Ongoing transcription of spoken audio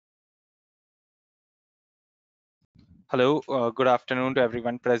Hello, good afternoon to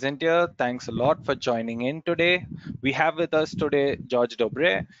everyone present here. Thanks a lot for joining in today. We have with us today George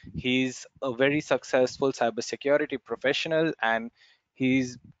Dobrea. He's a very successful cybersecurity professional, and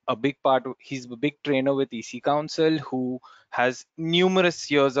he's a big trainer with EC Council who has numerous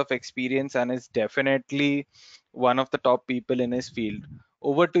years of experience and is definitely one of the top people in his field.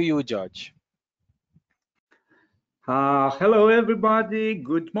 Over to you, George. Hello, everybody.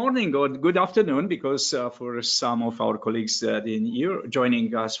 Good morning or good afternoon, because for some of our colleagues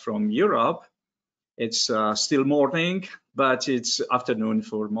joining us from Europe, it's still morning, but it's afternoon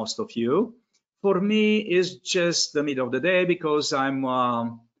for most of you. For me, it's just the middle of the day because I'm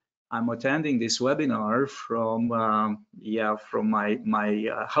attending this webinar from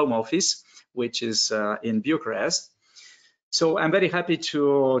my home office, which is in Bucharest. So I'm very happy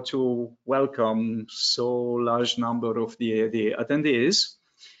to welcome so large number of the attendees,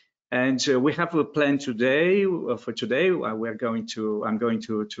 and we have a plan today. For today, I'm going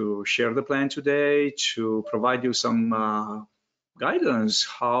to share the plan today to provide you some guidance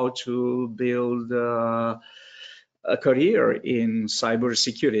how to build a career in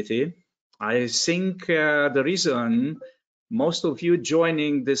cybersecurity. I think the reason most of you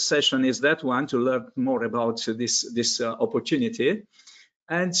joining this session is that one, to learn more about this opportunity.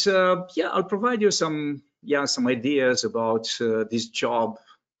 And I'll provide you some ideas about this job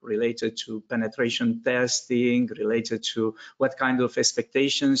related to penetration testing, related to what kind of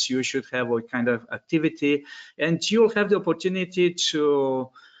expectations you should have, what kind of activity, and you'll have the opportunity to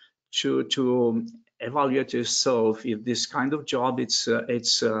evaluate yourself if this kind of job it's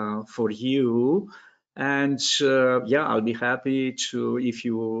for you. And I'll be happy to, if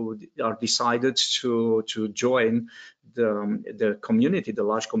you are decided to join the community, the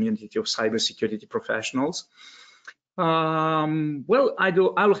large community of cybersecurity professionals. I'll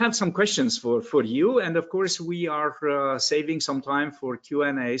have some questions for you, and of course we are saving some time for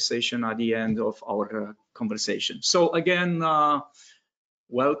Q&A session at the end of our conversation. So again,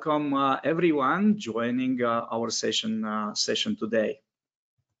 welcome everyone joining our session today.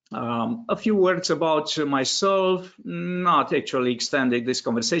 A few words about myself, not actually extending this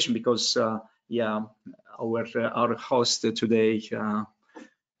conversation because our host today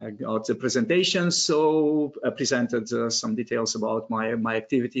got the presentation, so I presented some details about my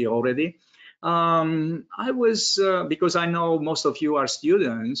activity already. I was because I know most of you are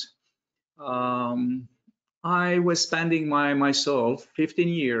students. I was spending myself 15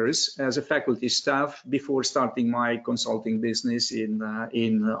 years as a faculty staff before starting my consulting business in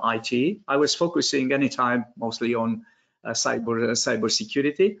IT. I was focusing anytime mostly on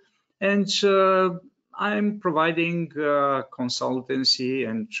cybersecurity, and I'm providing consultancy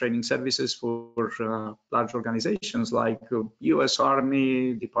and training services for large organizations like U.S.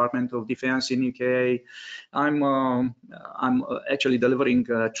 Army, Department of Defense in UK. I'm actually delivering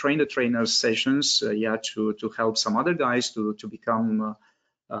trainer sessions, to help some other guys to become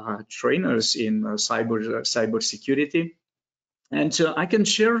trainers in cybersecurity. And I can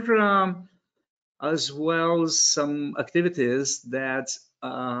share as well some activities that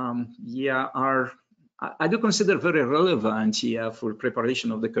I do consider very relevant for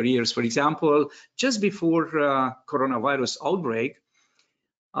preparation of the careers. For example, just before coronavirus outbreak,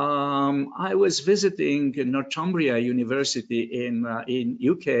 I was visiting Northumbria University in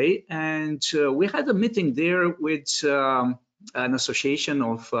UK, and we had a meeting there with an association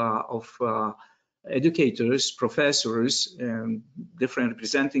of educators, professors,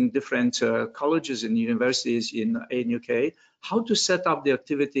 representing different colleges and universities in UK, how to set up the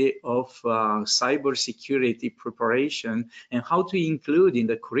activity of cybersecurity preparation and how to include in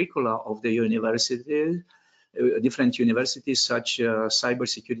the curricula of the university, different universities, such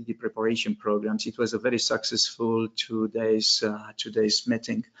cybersecurity preparation programs. It was a very successful today's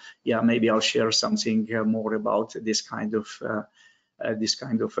meeting. Maybe I'll share something more about this kind of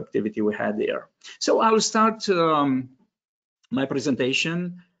activity we had there. So I'll start my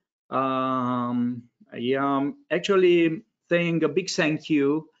presentation. Actually saying a big thank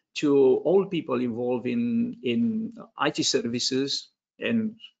you to all people involved in IT services,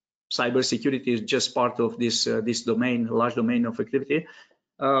 and cybersecurity is just part of this domain, large domain of activity.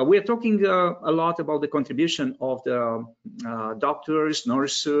 We are talking a lot about the contribution of the doctors,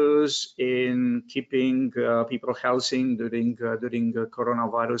 nurses in keeping people healthy during the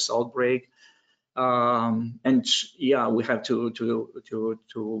coronavirus outbreak. And we have to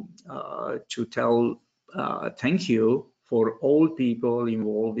tell thank you for all people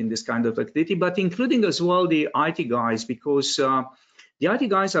involved in this kind of activity, but including as well the IT guys, because The IT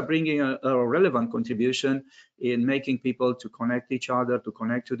guys are bringing a relevant contribution in making people to connect each other, to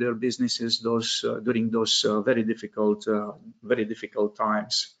connect to their businesses during those very difficult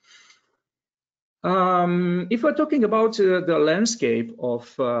times. If we're talking about the landscape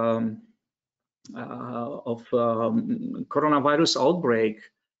of coronavirus outbreak,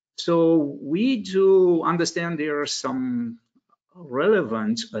 so we do understand there are some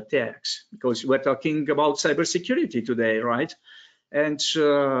relevant attacks, because we're talking about cybersecurity today, right? And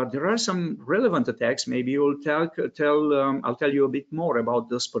there are some relevant attacks. Maybe you'll I'll tell you a bit more about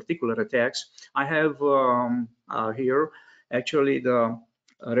those particular attacks. I have here actually the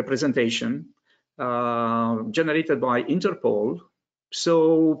representation generated by Interpol.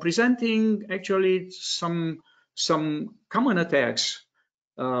 So presenting actually some common attacks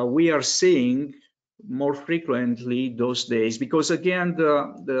we are seeing more frequently those days, because again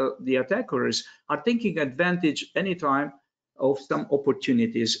the attackers are taking advantage anytime of some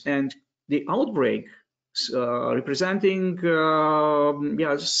opportunities, and the outbreak representing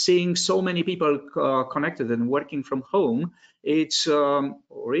seeing so many people connected and working from home, it's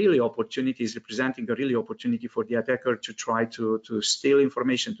really opportunities, representing a really opportunity for the attacker to try to steal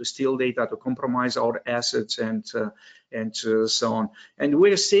information, to steal data, to compromise our assets, and so on. And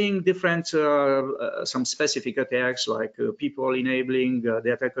we're seeing different some specific attacks, like people enabling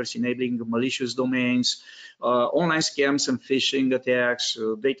the attackers enabling malicious domains, online scams and phishing attacks,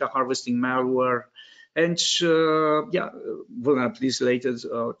 data harvesting malware, and vulnerabilities related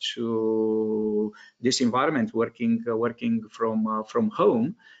to this environment, working from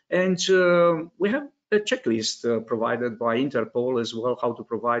home. And we have a checklist provided by Interpol as well, how to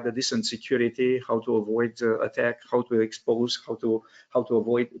provide a decent security, how to avoid attack, how to expose, how to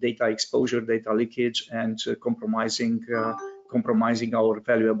avoid data exposure, data leakage, and compromising our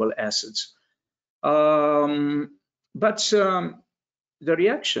valuable assets. But the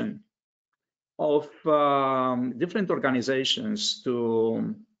reaction of different organizations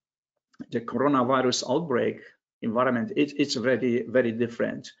to the coronavirus outbreak environment, it's very, very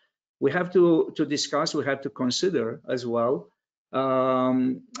different. We have to discuss, we have to consider as well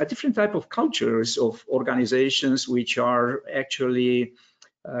a different type of cultures of organizations which are actually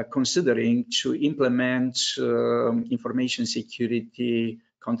considering to implement information security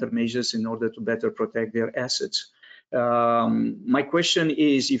countermeasures in order to better protect their assets. My question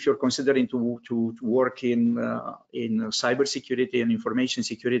is, if you're considering to work in cybersecurity and information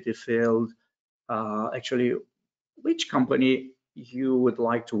security field, actually, which company you would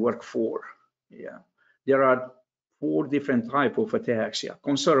like to work for? Yeah, there are 4 different types of attacks. Yeah,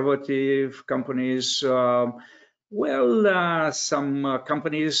 conservative companies. Some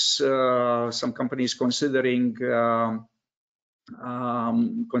companies considering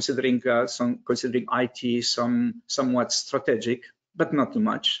considering IT somewhat strategic, but not too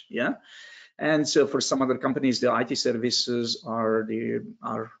much. Yeah. And so for some other companies, the IT services are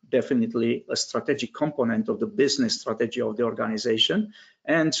definitely a strategic component of the business strategy of the organization.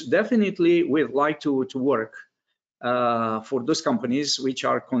 And definitely we'd like to work for those companies which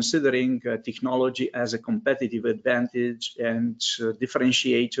are considering technology as a competitive advantage and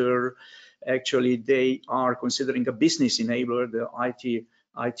differentiator. Actually, they are considering a business enabler, the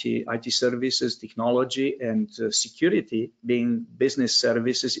IT services, technology, and security being business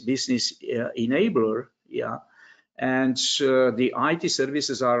services, business enabler. Yeah, and the IT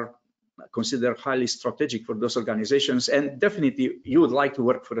services are considered highly strategic for those organizations, and definitely you would like to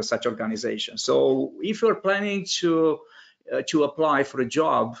work for such organization. So if you're planning to apply for a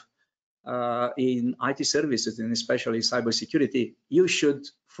job in IT services, and especially cybersecurity, you should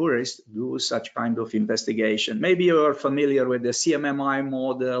first do such kind of investigation. Maybe you're familiar with the CMMI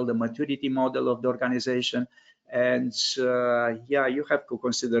model, the maturity model of the organization, and you have to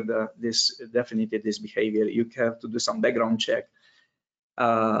consider this behavior. You have to do some background check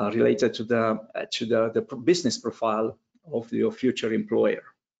related to the business profile of your future employer.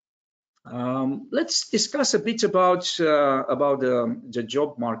 Let's discuss a bit about the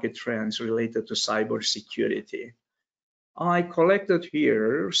job market trends related to cybersecurity. I collected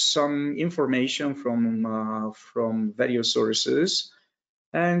here some information from various sources,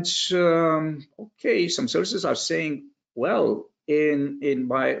 and okay, some sources are saying, well,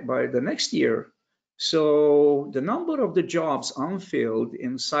 by the next year, so the number of the jobs unfilled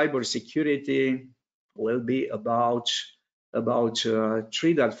in cybersecurity will be about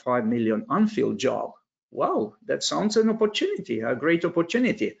 3.5 million unfilled job. Wow, that sounds an opportunity, a great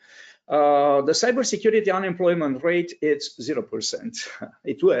opportunity. The cybersecurity unemployment rate is 0%.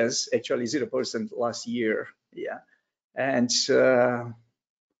 It was actually 0% last year. Yeah, and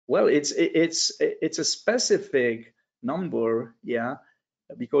well, it's a specific number. Yeah,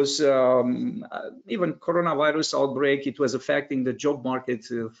 because even coronavirus outbreak, it was affecting the job market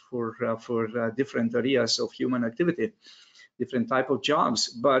for different areas of human activity, different type of jobs.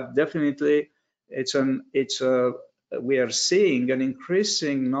 But definitely, we are seeing an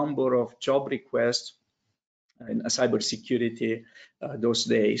increasing number of job requests in cybersecurity those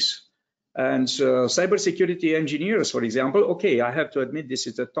days. And cybersecurity engineers, for example, okay, I have to admit this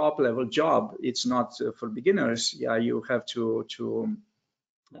is a top level job. It's not for beginners. Yeah, you have to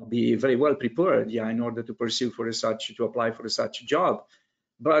be very well prepared, yeah, in order to apply for such job.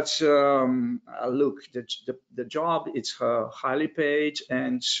 But look, the job, it's highly paid,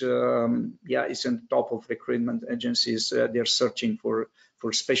 and yeah, it's on top of recruitment agencies. They're searching for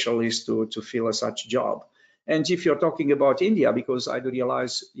specialists to fill such job. And if you're talking about India, because I do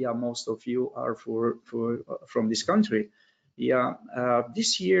realize, yeah, most of you are from this country. Yeah,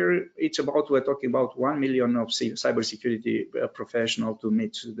 this year we're talking about 1 million of cybersecurity professional to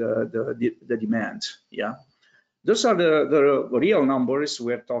meet the demand. Yeah, those are the real numbers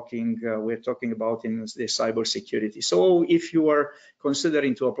we're talking about in the cybersecurity. So if you are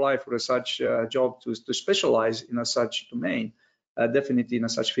considering to apply for such job to specialize in such domain, definitely in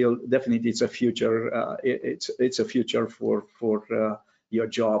such field, definitely it's a future. It's a future for your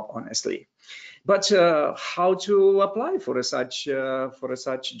job, honestly. But how to apply for such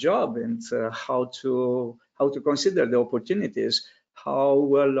job, and how to consider the opportunities, how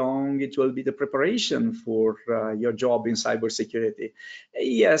long it will be the preparation for your job in cybersecurity.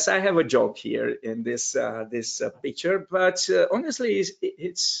 Yes, I have a joke here in this picture, but honestly,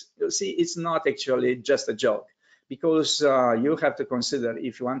 it's not actually just a joke, because you have to consider,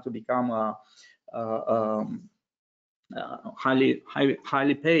 if you want to become a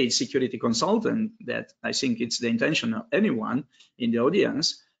highly paid security consultant, that I think it's the intention of anyone in the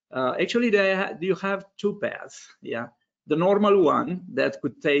audience. Actually, you have two paths. Yeah, the normal one that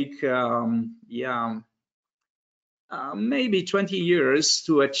could take maybe 20 years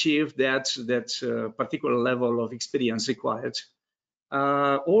to achieve that particular level of experience required,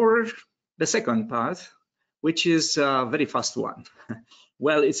 or the second path, which is a very fast one.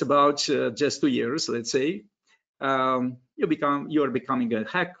 Well, it's about just 2 years, let's say. You are becoming a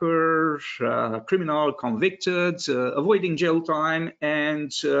hacker, criminal, convicted, avoiding jail time,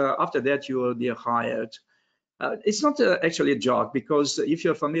 and after that you will be hired. It's not actually a joke, because if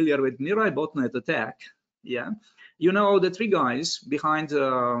you're familiar with Mirai botnet attack, yeah, you know the three guys behind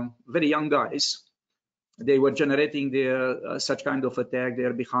very young guys. They were generating such kind of attack.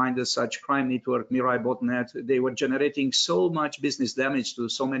 They're behind such crime network, Mirai botnet. They were generating so much business damage to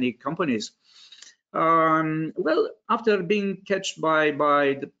so many companies. Well, after being catched by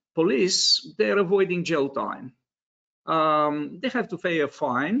the police, they're avoiding jail time. They have to pay a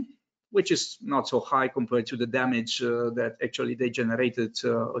fine, which is not so high compared to the damage that actually they generated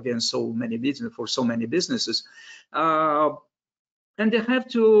against so many businesses. And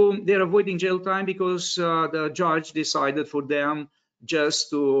they're avoiding jail time because the judge decided for them just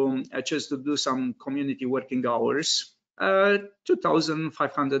to do some community working hours.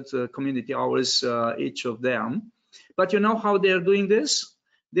 2,500 community hours each of them. But you know how they're doing this?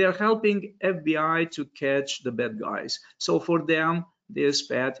 They're helping FBI to catch the bad guys. So for them, this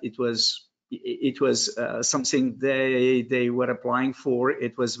path, it was something they were applying for.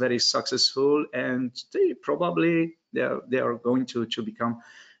 It was very successful, and they are going to become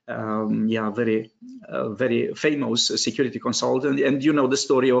very famous security consultant. And you know the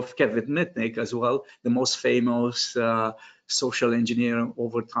story of Kevin Mitnick as well, the most famous social engineer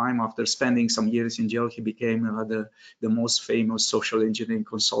over time. After spending some years in jail, he became the most famous social engineering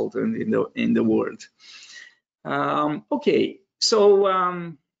consultant in the world. Okay,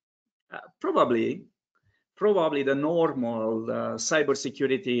 so probably the normal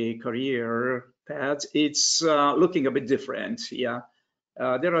cybersecurity career path, it's looking a bit different. Yeah.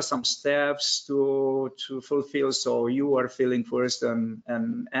 There are some steps to fulfill. So you are filling first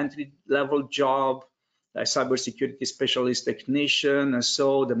an entry-level job, a cybersecurity specialist technician, and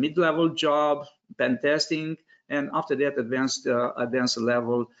so the mid-level job, pen testing, and after that, advanced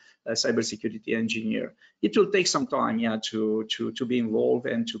level cybersecurity engineer. It will take some time, yeah, to be involved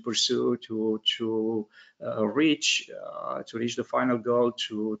and to pursue to reach the final goal,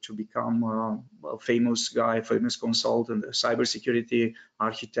 to become a famous guy, famous consultant, a cybersecurity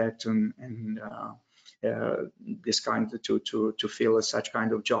architect, and this kind to fill such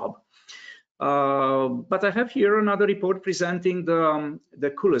kind of job. But I have here another report presenting the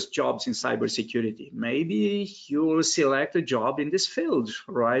coolest jobs in cybersecurity. Maybe you'll select a job in this field,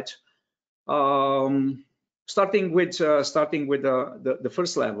 right? Starting with the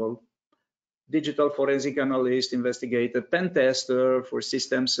first level, digital forensic analyst, investigator, pen tester for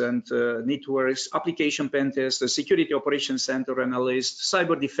systems and networks, application pen tester, security operations center analyst,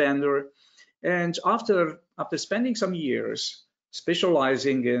 cyber defender. And after spending some years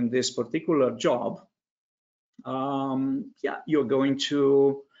specializing in this particular job, you're going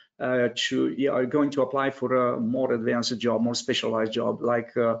to apply for a more advanced job, more specialized job,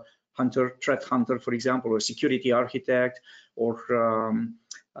 like threat hunter, for example, or security architect, or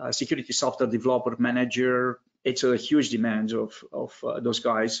security software developer manager. It's a huge demand of those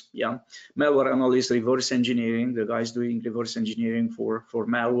guys. Yeah, malware analyst, reverse engineering, the guys doing reverse engineering for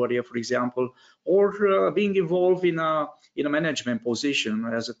malware, for example, or being involved in a management position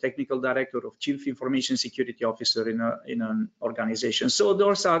as a technical director or chief information security officer in an organization. So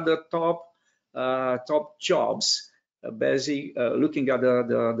those are the top jobs. Looking at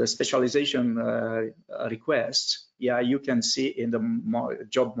the specialization requests, you can see in the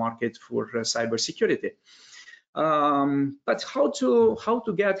job market for cybersecurity. But how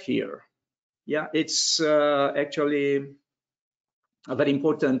to get here? Yeah, it's actually very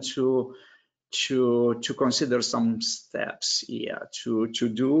important to consider some steps to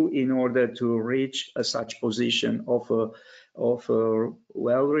do in order to reach such position of a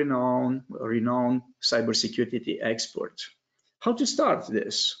well-renowned cybersecurity expert. How to start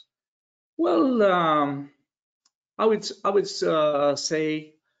this? Well, I would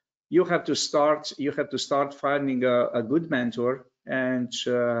say you have to start finding a good mentor and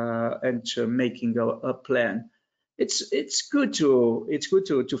making a plan. It's good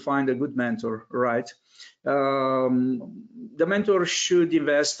to find a good mentor, right? The mentor should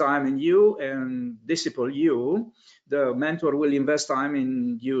invest time in you and disciple you. The mentor will invest time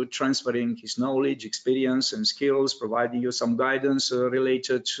in you transferring his knowledge, experience, and skills, providing you some guidance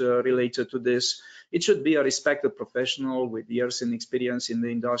related to this. It should be a respected professional with years in experience in the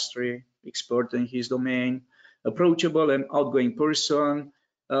industry, expert in his domain, approachable and outgoing person,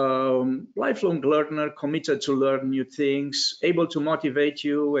 lifelong learner, committed to learn new things, able to motivate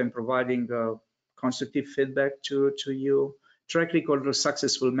you and providing constructive feedback to you, track record of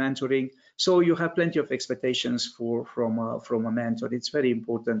successful mentoring. So you have plenty of expectations from a mentor. It's very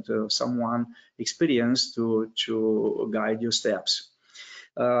important someone experienced to guide your steps.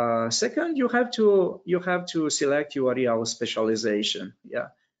 Second, you have to select your area of specialization. Yeah,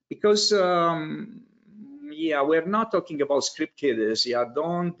 because we're not talking about script kiddies. Yeah,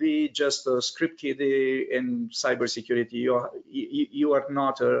 don't be just a script kiddie in cybersecurity. You are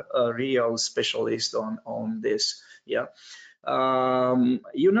not a real specialist on this. Yeah, a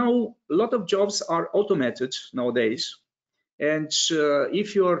lot of jobs are automated nowadays. And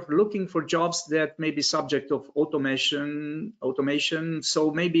if you're looking for jobs that may be subject of automation,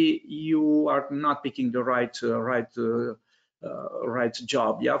 so maybe you are not picking the right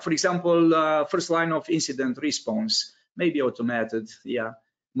job. Yeah, for example, first line of incident response may be automated. Yeah,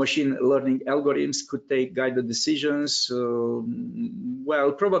 machine learning algorithms could take guided decisions.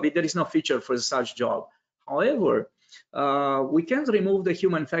 Well, probably there is no feature for such job. However, we can't remove the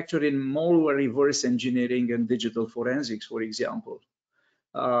human factor in malware reverse engineering and digital forensics, for example,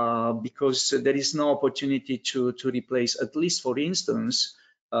 because there is no opportunity to replace, at least for instance,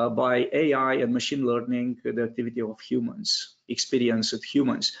 by AI and machine learning, the activity of humans, experience of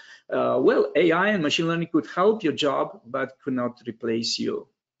humans. Well, AI and machine learning could help your job, but could not replace you.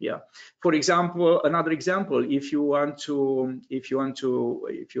 Yeah. For example, another example, if you're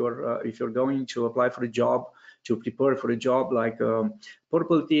going to apply for a job, to prepare for a job like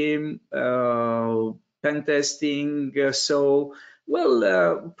purple team, pen testing,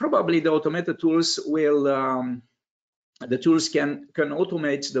 probably the automated tools will the tools can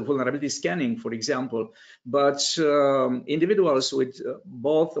automate the vulnerability scanning, for example, but individuals with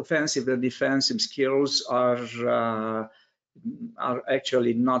both offensive and defensive skills are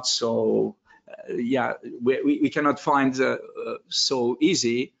actually not so. We cannot find so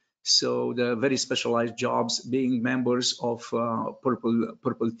easy. So the very specialized jobs, being members of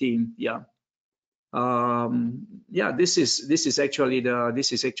purple team. This is actually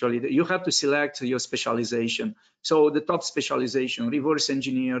you have to select your specialization. So the top specialization: reverse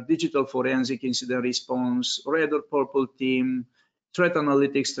engineer, digital forensic, incident response, red or purple team, threat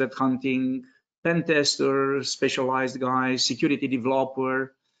analytics, threat hunting, pen tester, specialized guy, security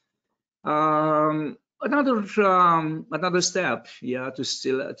developer. Another step, to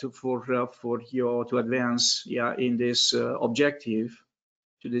advance, in this objective,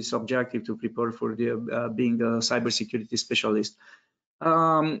 to prepare for the being a cybersecurity specialist.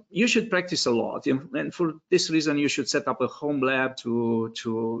 You should practice a lot, and for this reason you should set up a home lab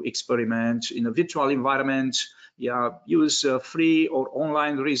to experiment in a virtual environment. Yeah, use free or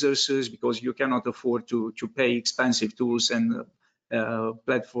online resources, because you cannot afford to pay expensive tools and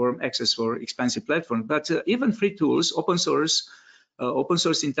platform access for expensive platform. But even free tools, open source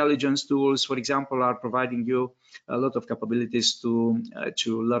intelligence tools, for example, are providing you a lot of capabilities to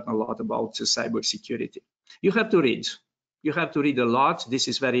learn a lot about cybersecurity. You have to read. You have to read a lot. This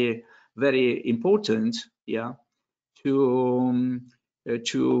is very, very important. Yeah, to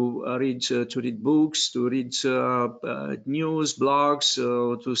read books, to read news, blogs,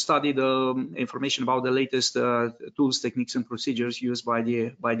 to study the information about the latest tools, techniques, and procedures used by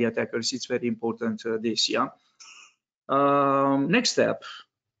the attackers. It's very important. This, yeah. Next step: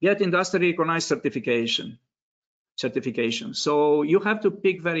 get industry recognized certification. So you have to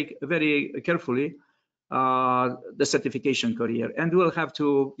pick very, very carefully the certification career, and we'll have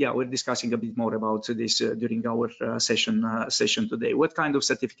to, yeah, we're discussing a bit more about this during our session today. What kind of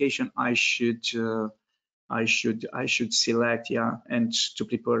certification I should select, yeah, and to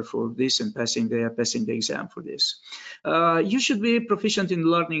prepare for this and passing the exam for this. You should be proficient in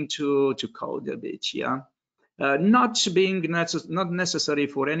learning to code a bit, yeah. Not necessary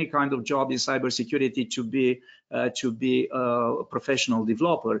for any kind of job in cybersecurity to be a professional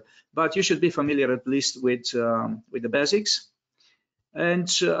developer, but you should be familiar at least with the basics, and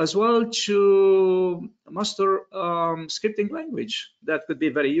as well to master scripting language. That could be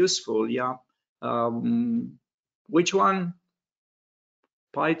very useful. Yeah, which one?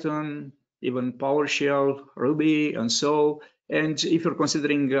 Python, even PowerShell, Ruby, and so. And if you're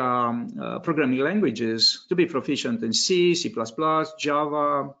considering programming languages, to be proficient in C, C++,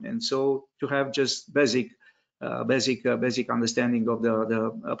 Java, and so to have just basic understanding of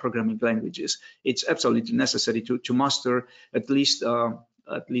the programming languages. It's absolutely necessary to master at least a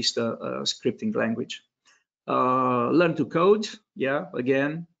scripting language. Learn to code. Yeah,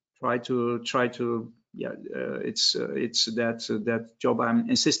 again, try to. Yeah, it's that job. I'm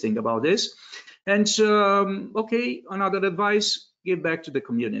insisting about this. And okay, another advice: give back to the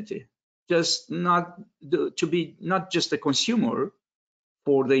community. Just to be not just a consumer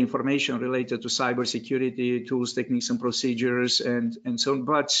for the information related to cybersecurity tools, techniques, and procedures, and so on,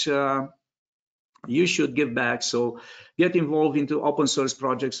 but you should give back. So get involved into open source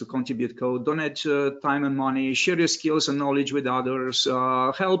projects to contribute code, donate time and money, share your skills and knowledge with others,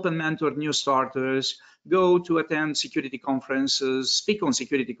 help and mentor new starters, go to attend security conferences, speak on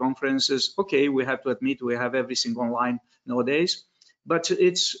security conferences. Okay, we have to admit we have everything online nowadays, but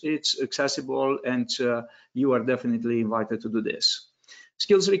it's accessible, and you are definitely invited to do this.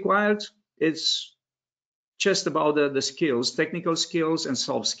 Skills required: it's just about the skills, technical skills and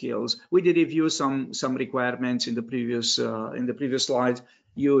soft skills. We did review some requirements in the previous slide.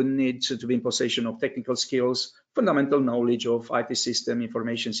 You need to be in possession of technical skills, fundamental knowledge of IT system,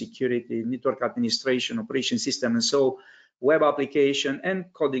 information security, network administration, operation system, and so web application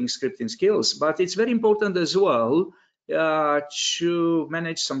and coding scripting skills. But it's very important as well to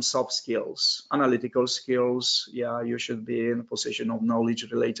manage some soft skills, analytical skills. Yeah, you should be in a position of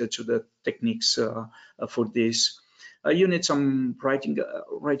knowledge related to the techniques for this. You need some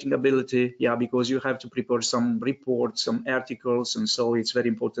writing ability, yeah, because you have to prepare some reports, some articles, and so it's very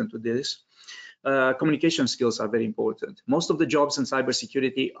important to this. Communication skills are very important. Most of the jobs in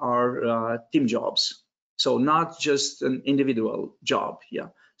cybersecurity are team jobs, so not just an individual job, yeah.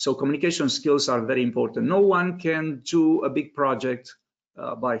 So communication skills are very important. No one can do a big project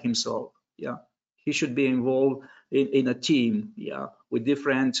by himself. Yeah, he should be involved in a team. Yeah, with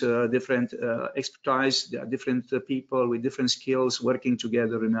different expertise, different people with different skills working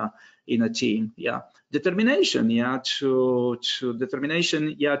together in a team. Yeah, determination. Yeah, to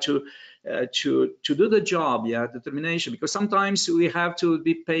determination. Yeah, to do the job. Yeah, determination. Because sometimes we have to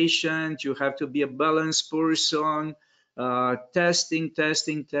be patient. You have to be a balanced person. Testing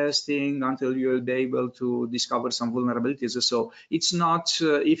until you'll be able to discover some vulnerabilities. So it's not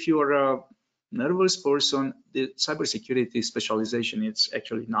if you're a nervous person, the cybersecurity specialization, it's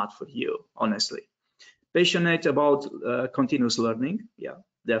actually not for you, honestly. Passionate about continuous learning, yeah,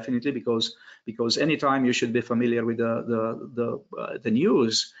 definitely, because anytime you should be familiar with the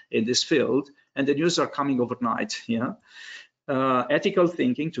news in this field, and the news are coming overnight. Yeah, ethical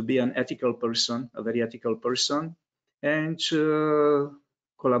thinking, to be an ethical person, a very ethical person, and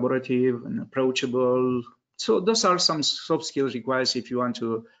collaborative and approachable. So those are some soft skills required if you want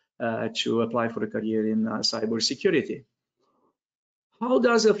to apply for a career in cybersecurity. How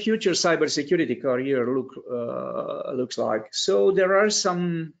does a future cybersecurity career looks like? So there are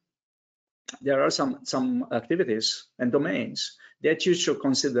some there are some activities and domains that you should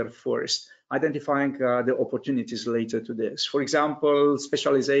consider first, identifying the opportunities related to this. For example,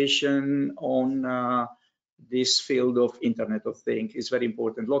 specialization on this field of Internet of Things is very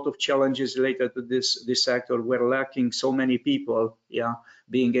important. A lot of challenges related to this sector. We're lacking so many people, yeah,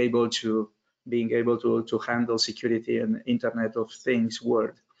 being able to handle security and Internet of Things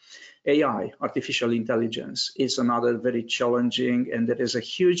world. AI, artificial intelligence, is another very challenging, and there is a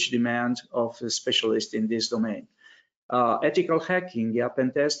huge demand of a specialist in this domain. Ethical hacking, yeah,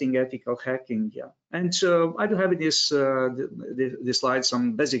 pen testing, ethical hacking, yeah. And I do have in this slide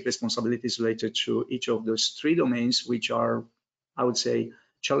some basic responsibilities related to each of those three domains, which are, I would say,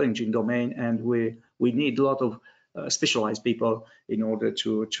 challenging domain, and we need a lot of specialized people in order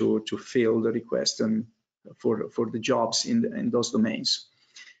to fill the request and for the jobs in those domains.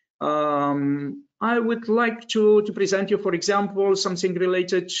 I would like to present you, for example, something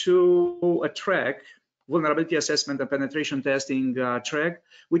related to a track, vulnerability assessment and penetration testing track,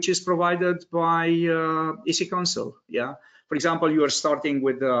 which is provided by EC Council. Yeah. For example, you are starting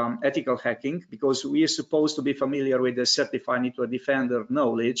with ethical hacking, because we are supposed to be familiar with the certified network defender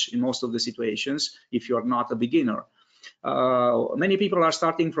knowledge in most of the situations if you are not a beginner. Many people are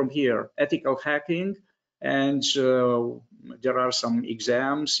starting from here, ethical hacking, and there are some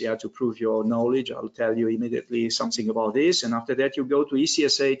exams, yeah, to prove your knowledge. I'll tell you immediately something about this, and after that you go to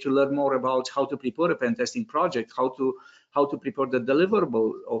ECSA to learn more about how to prepare a pen testing project, how to prepare the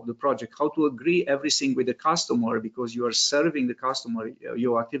deliverable of the project, how to agree everything with the customer, because you are serving the customer.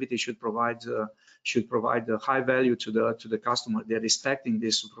 Your activity should provide a high value to the customer. They're expecting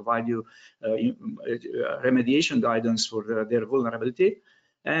this to provide you remediation guidance for their vulnerability.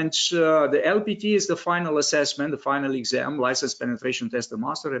 And the LPT is the final assessment, the final exam, Licensed Penetration Tester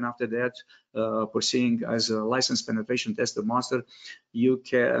Master. And after that, pursuing as a Licensed Penetration Tester Master, you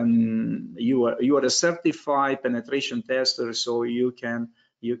are a certified penetration tester, so you can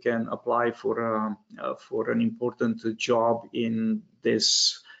apply for an important job into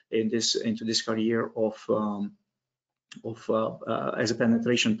this career of as a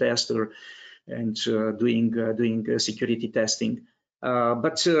penetration tester and doing security testing.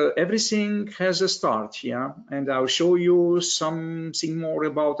 But everything has a start, yeah, and I'll show you something more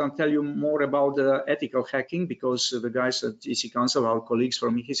about, and tell you more about ethical hacking, because the guys at EC Council, our colleagues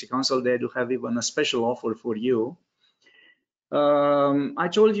from EC Council, they do have even a special offer for you. I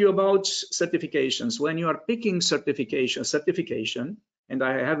told you about certifications. When you are picking certification, and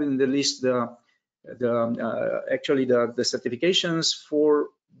I have in the list actually the certifications for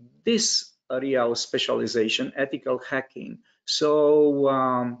this area of specialization, ethical hacking. So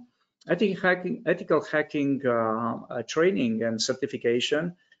ethical hacking training and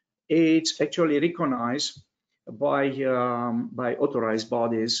certification, it's actually recognized by authorized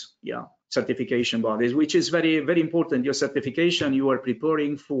bodies, yeah, certification bodies, which is very, very important. Your certification you are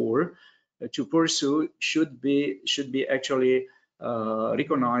preparing for to pursue should be actually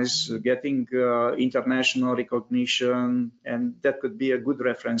recognized, getting international recognition, and that could be a good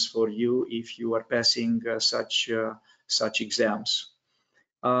reference for you if you are passing such exams.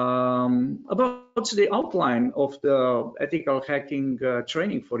 About the outline of the ethical hacking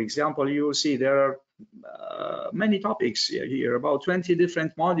training, for example, you will see there are many topics here, about 20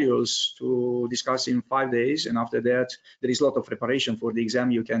 different modules to discuss in 5 days, and after that there is a lot of preparation for the exam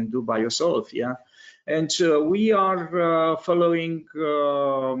you can do by yourself, yeah. And we are following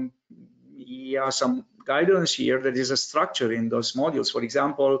some guidance here. There is a structure in those modules. For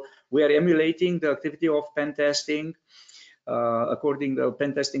example, we are emulating the activity of pen testing according to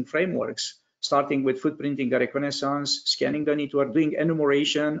pen testing frameworks, starting with footprinting and reconnaissance, scanning the network, doing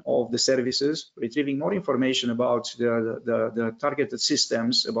enumeration of the services, retrieving more information about the targeted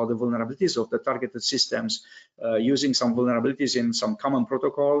systems, about the vulnerabilities of the targeted systems, using some vulnerabilities in some common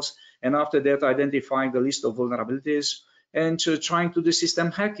protocols, and after that identifying the list of vulnerabilities and trying to do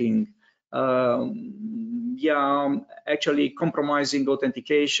system hacking. Actually compromising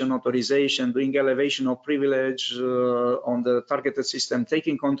authentication, authorization, doing elevation of privilege on the targeted system,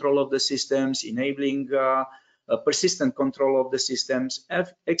 taking control of the systems, enabling persistent control of the systems,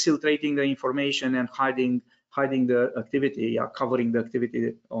 exfiltrating the information and hiding the activity, covering the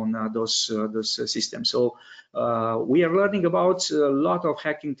activity on those systems. So we are learning about a lot of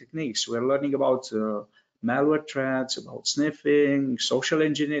hacking techniques. We're learning about malware threats, about sniffing, social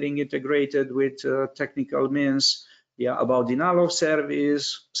engineering integrated with technical means, about denial of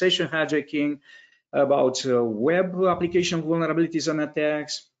service, session hijacking, about web application vulnerabilities and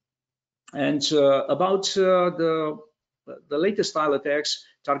attacks, and about the latest style attacks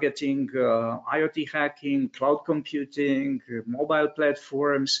targeting IoT hacking, cloud computing, mobile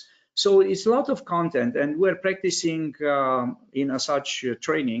platforms, So it's a lot of content, and we're practicing in such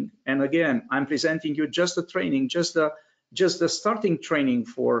training. And again, I'm presenting you just the training, just the starting training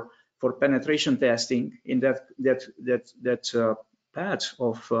for penetration testing in that path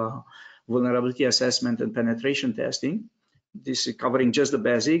of vulnerability assessment and penetration testing. This is covering just the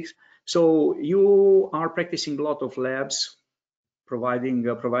basics. So you are practicing a lot of labs. Providing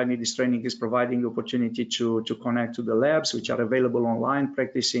this training is providing opportunity to connect to the labs which are available online,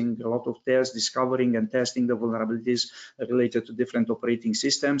 practicing a lot of tests, discovering and testing the vulnerabilities related to different operating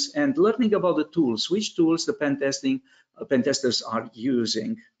systems, and learning about the tools, which tools the pen testers are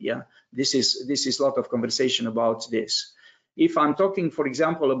using. Yeah, this is a lot of conversation about this. If I'm talking, for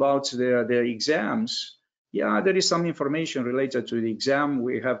example, about the exams, yeah, there is some information related to the exam.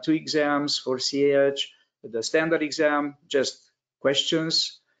 We have 2 exams for CH, the standard exam, just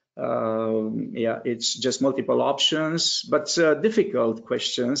questions. Yeah, it's just multiple options, but difficult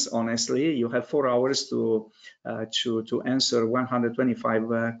questions. Honestly, you have 4 hours to answer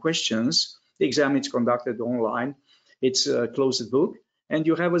 125 questions. The exam is conducted online. It's a closed book, and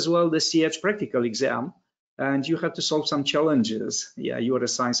you have as well the CH practical exam, and you have to solve some challenges. Yeah, you are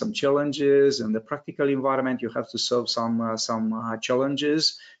assigned some challenges in the practical environment. You have to solve some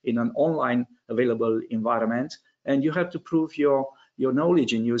challenges in an online available environment, and you have to prove your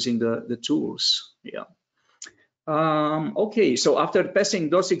knowledge in using the tools. Yeah. Okay, so after passing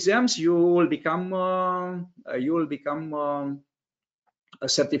those exams, you will become a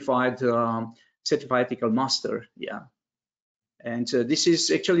certified ethical master. Yeah. And this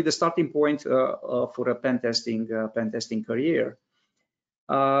is actually the starting point for a pen testing career.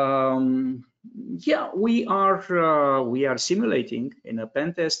 Yeah, we are simulating in a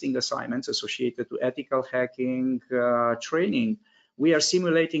pen testing assignments associated to ethical hacking training. We are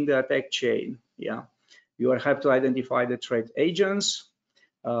simulating the attack chain. Yeah, you have to identify the threat agents.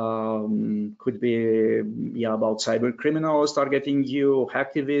 Could be about cyber criminals targeting you,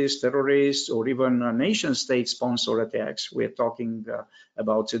 activists, terrorists, or even nation state sponsor attacks. We're talking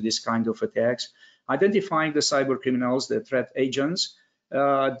about this kind of attacks. Identifying the cyber criminals, the threat agents.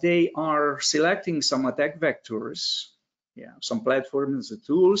 They are selecting some attack vectors, some platforms, the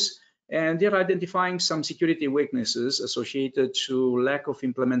tools, and they're identifying some security weaknesses associated to lack of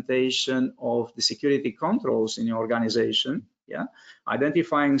implementation of the security controls in your organization. Yeah,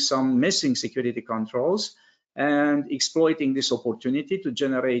 identifying some missing security controls and exploiting this opportunity to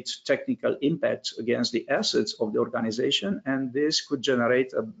generate technical impact against the assets of the organization, and this could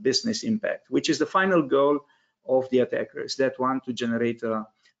generate a business impact, which is the final goal of the attackers that want to generate a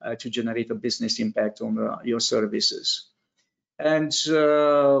business impact on your services. And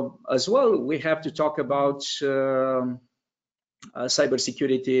as well, we have to talk about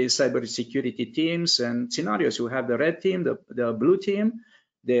cybersecurity teams and scenarios. You have the red team, the blue team,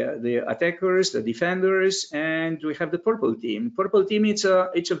 the attackers, the defenders, and we have the purple team. Purple team, it's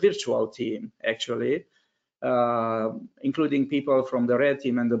a virtual team actually, including people from the red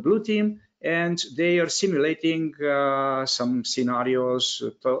team and the blue team, and they are simulating some scenarios,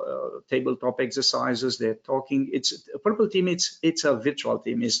 tabletop exercises. They're talking. It's a purple team. It's a virtual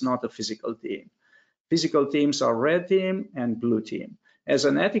team. It's not a physical team. Physical teams are red team and blue team. As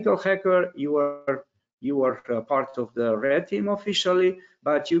an ethical hacker, you are part of the red team officially,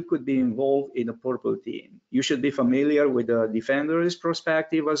 but you could be involved in a purple team. You should be familiar with the defender's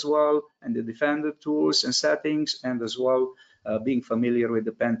perspective as well, and the defender tools and settings, and as well being familiar with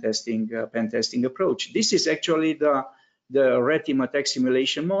the pen testing approach. This is actually the red team attack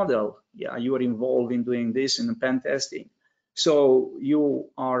simulation model. Yeah, you are involved in doing this in the pen testing. So you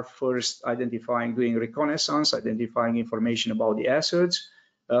are first doing reconnaissance, identifying information about the assets,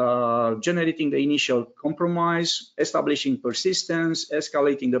 generating the initial compromise, establishing persistence,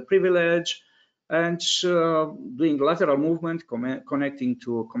 escalating the privilege, and doing lateral movement, connecting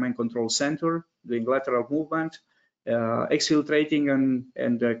to a command control center, doing lateral movement, exfiltrating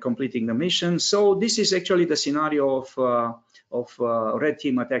and completing the mission. So this is actually the scenario of red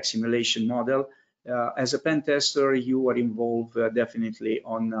team attack simulation model. As a pen tester, you are involved definitely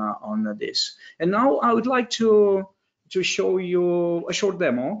on this. And now I would like to show you a short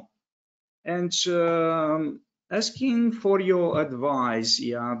demo and asking for your advice,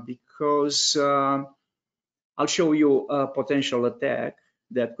 because I'll show you a potential attack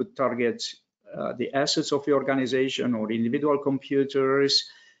that could target the assets of the organization or individual computers.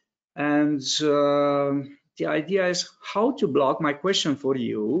 And the idea is how to block. My question for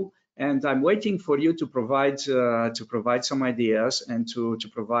you, and I'm waiting for you to provide some ideas and to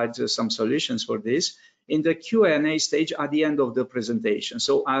provide some solutions for this in the Q&A stage at the end of the presentation.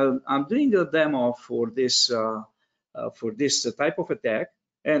 So I'm doing a demo for this type of attack.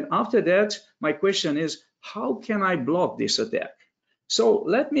 And after that, my question is, how can I block this attack? So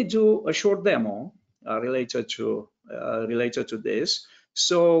let me do a short demo related to this.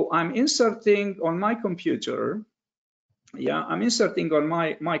 So I'm inserting on my computer. Yeah, I'm inserting on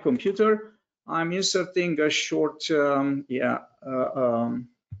my computer. I'm inserting a short,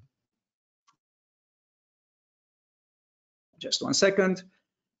 just 1 second.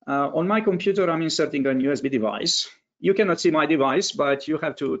 On my computer, I'm inserting a USB device. You cannot see my device, but you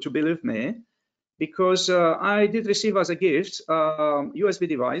have to believe me, because I did receive as a gift a USB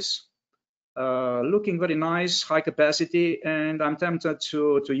device, looking very nice, high capacity, and I'm tempted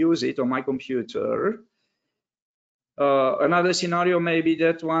to use it on my computer. Another scenario may be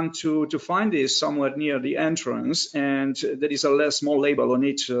that one to find this somewhere near the entrance, and there is a small label on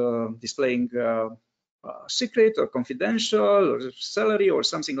it displaying secret or confidential or salary or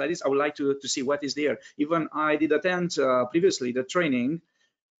something like this. I would like to see what is there. Even I did attend previously the training,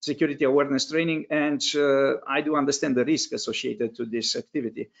 security awareness training, and I do understand the risk associated to this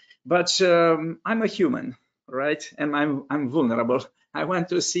activity. But I'm a human, right? And I'm vulnerable. I want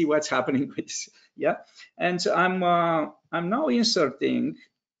to see what's happening with this. Yeah, and I'm now inserting.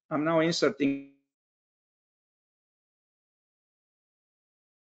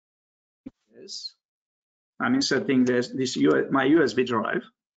 This. I'm inserting my USB drive.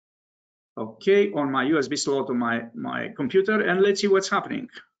 Okay, on my USB slot on my computer, and let's see what's happening.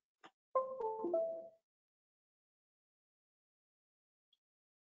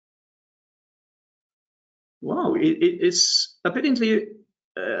 Wow, it's apparently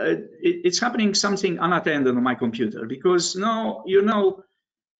it's happening something unattended on my computer, because now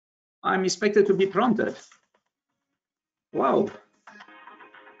I'm expected to be prompted. Wow,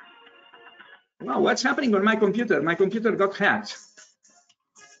 what's happening on my computer? My computer got hacked.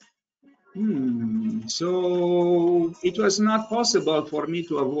 So it was not possible for me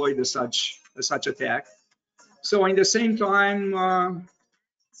to avoid such attack. So in the same time,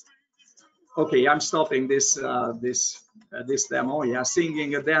 okay, I'm stopping this this demo. Yeah,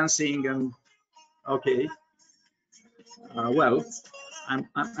 singing and dancing, and okay. Well,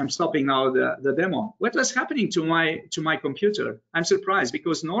 I'm stopping now the demo. What was happening to my computer? I'm surprised,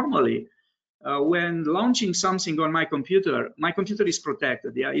 because normally when launching something on my computer is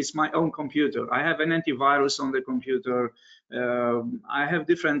protected. Yeah, it's my own computer. I have an antivirus on the computer. I have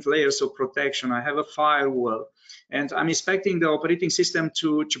different layers of protection. I have a firewall, and I'm expecting the operating system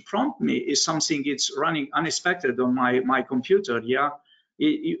to prompt me if something is running unexpected on my computer. Yeah,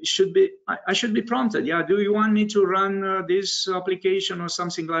 it should be. I should be prompted. Yeah, do you want me to run this application or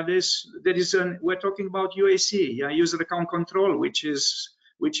something like this? There is we're talking about UAC. Yeah, user account control, which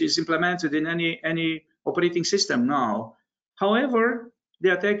is implemented in any operating system now. However, the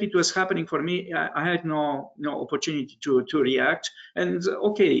attack, it was happening for me. I had no opportunity to react. And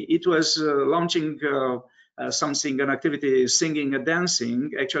okay, it was launching something, an activity, singing and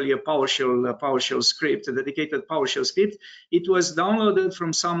dancing, actually a PowerShell script, a dedicated PowerShell script. It was downloaded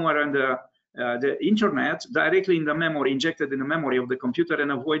from somewhere on the internet, directly in the memory, injected in the memory of the computer,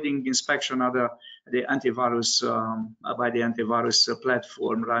 and avoiding inspection of the antivirus by the antivirus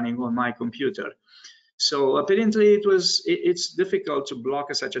platform running on my computer. So apparently it's difficult to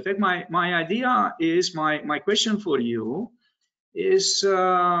block such attack. My idea is, my question for you is,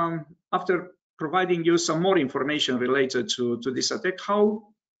 after providing you some more information related to this attack, how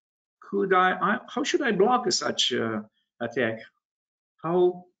should I block such attack?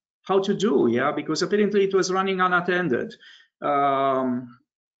 How to do? Yeah, because apparently it was running unattended.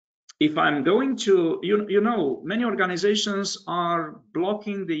 If I'm going to, many organizations are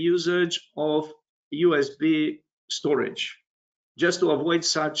blocking the usage of USB storage just to avoid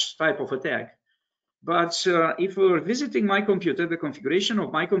such type of attack. But if we're visiting my computer, the configuration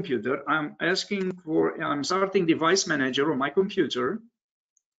of my computer, I'm starting device manager on my computer.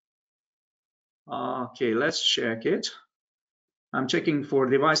 Okay, let's check it. I'm checking for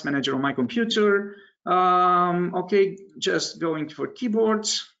device manager on my computer. Okay, just going for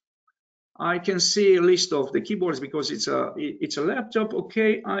keyboards. I can see a list of the keyboards because it's a laptop.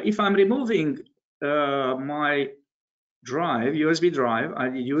 Okay, if I'm removing my drive, USB drive, I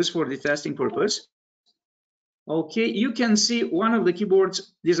use for the testing purpose. Okay, you can see one of the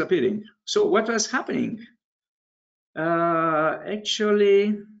keyboards disappearing. So what was happening?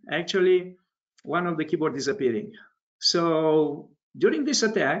 Actually, one of the keyboard disappearing. So during this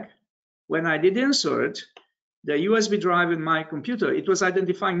attack, when I did insert the USB drive in my computer, it was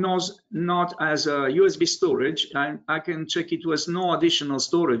identifying not as a USB storage. I can check it was no additional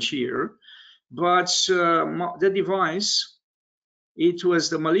storage here, but the device, it was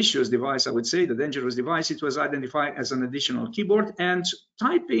the malicious device, I would say, the dangerous device. It was identified as an additional keyboard and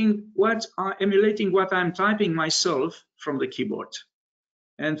emulating what I'm typing myself from the keyboard.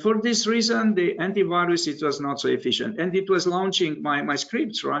 And for this reason, the antivirus, it was not so efficient. And it was launching my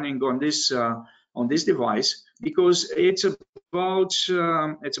scripts running on this device, because it's about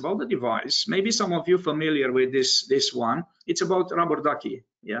the device. Maybe some of you familiar with this one. It's about rubber ducky.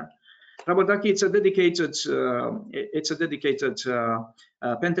 Yeah. Rubber ducky, it's a dedicated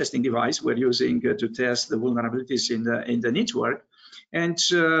pen testing device we're using to test the vulnerabilities in the network. And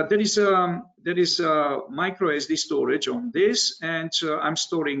there is a micro SD storage on this, and I'm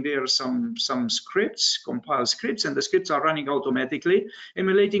storing there some scripts, compiled scripts, and the scripts are running automatically,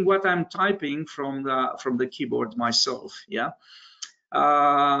 emulating what I'm typing from the keyboard myself. Yeah.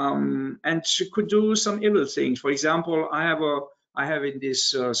 And could do some evil things. For example, I have in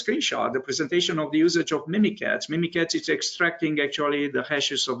this screenshot the presentation of the usage of Mimikatz. Mimikatz is extracting actually the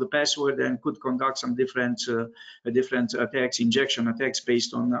hashes of the password and could conduct some different attacks, injection attacks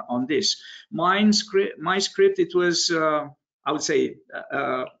based on this. My script, it was I would say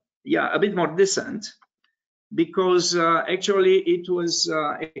yeah, a bit more decent, because actually it was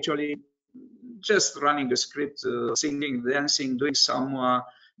actually just running a script, singing, dancing, doing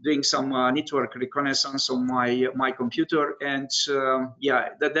some network reconnaissance on my computer, and yeah,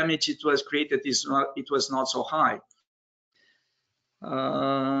 the damage it was created was not so high.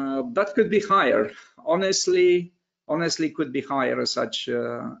 That could be higher. Honestly, could be higher such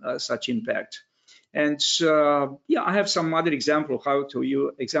impact. And yeah, I have some other examples how to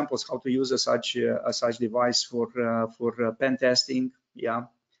use a such device for pen testing. Yeah,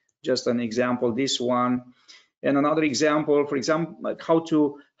 just an example, this one. And another example, for example,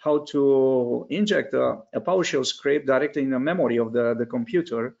 how to inject a PowerShell script directly in the memory of the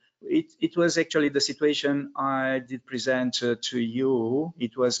computer. It was actually the situation I did present to you.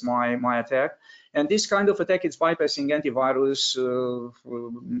 It was my attack. And this kind of attack is bypassing antivirus,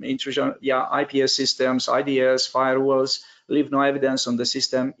 intrusion, yeah, IPS systems, IDS, firewalls, leave no evidence on the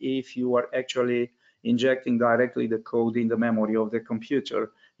system if you are actually injecting directly the code in the memory of the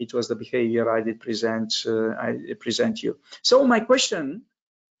computer. It was the behavior I did present you. So my question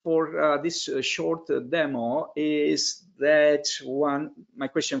for this short demo is that my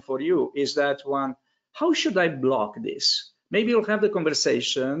question for you is that how should I block this? Maybe you'll have the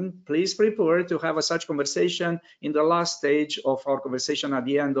conversation. Please prepare to have such conversation in the last stage of our conversation at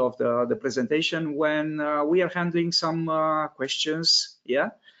the end of the presentation, when we are handling some questions.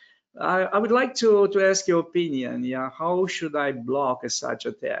 Yeah. I would like to ask your opinion. Yeah, how should I block such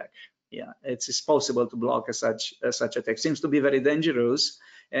attack? Yeah, it's possible to block such attack. Seems to be very dangerous,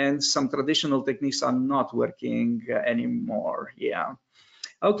 and some traditional techniques are not working anymore. Yeah.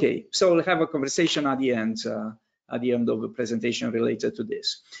 Okay, so we'll have a conversation at the end of the presentation related to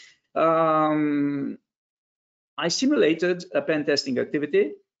this. I simulated a pen testing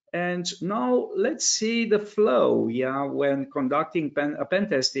activity. And now let's see the flow, yeah, when conducting a pen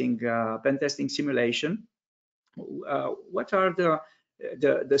testing simulation. What are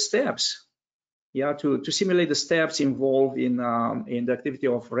the steps, yeah, to simulate the steps involved in the activity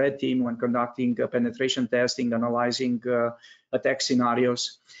of red team when conducting penetration testing, analyzing attack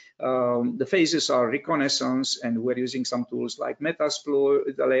scenarios. The phases are reconnaissance, and we're using some tools like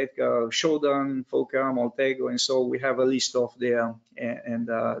Metasploit, Shodan, Focam, Altego, and so we have a list of and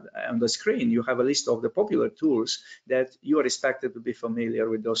on the screen you have a list of the popular tools that you are expected to be familiar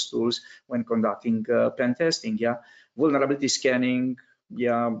with those tools when conducting pen testing. Yeah, vulnerability scanning,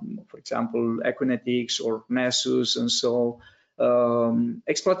 yeah, for example, Equinetics or Nessus, and so.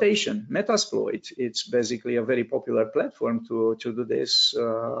 Exploitation, Metasploit, it's basically a very popular platform to do this.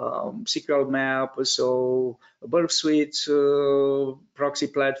 SQL Map, so Burp Suite proxy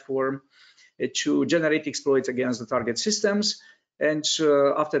platform to generate exploits against the target systems. And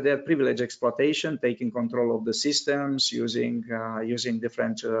after that, privilege exploitation, taking control of the systems using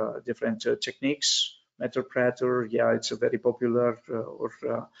different techniques. Meterpreter, yeah, it's a very popular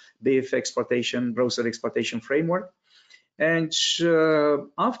or BIF exploitation, browser exploitation framework. And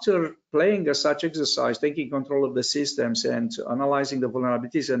after playing such exercise, taking control of the systems and analyzing the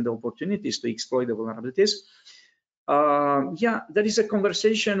vulnerabilities and the opportunities to exploit the vulnerabilities, yeah, there is a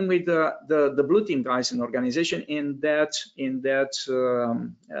conversation with the blue team guys in the organization in that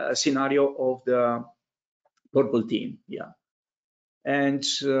scenario of the purple team. Yeah. And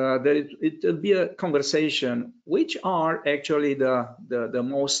it will be a conversation which are actually the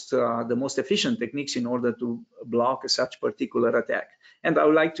most efficient techniques in order to block such particular attack. And I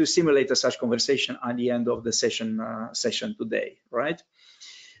would like to simulate such conversation at the end of the session today, right?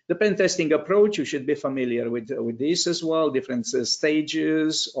 The pen testing approach, you should be familiar with this as well, different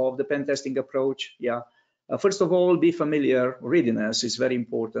stages of the pen testing approach. Yeah. First of all, be familiar. Readiness is very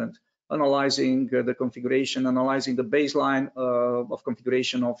important. Analyzing the configuration, analyzing the baseline of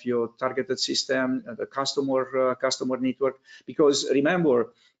configuration of your targeted system, the customer network. Because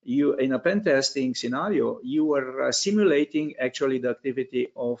remember, you in a pen testing scenario, you are simulating actually the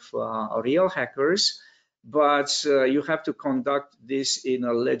activity of real hackers, but you have to conduct this in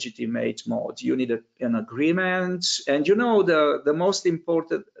a legitimate mode. You need an agreement, and you know the most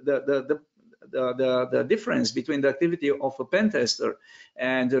important the difference between the activity of a pen tester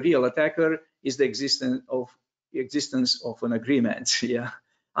and a real attacker is the existence of an agreement. Yeah.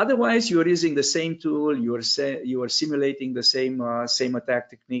 Otherwise, you are using the same tool. You are simulating the same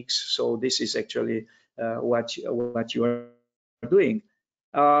attack techniques. So this is actually what you are doing.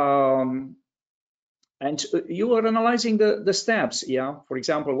 And you are analyzing the steps. Yeah. For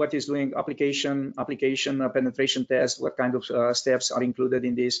example, what is doing application penetration test? What kind of steps are included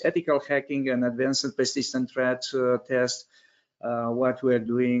in this? Ethical hacking and advanced persistent threat test. What we're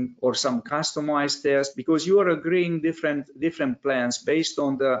doing, or some customized test, because you are agreeing different plans based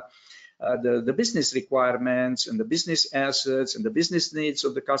on the business requirements and the business assets and the business needs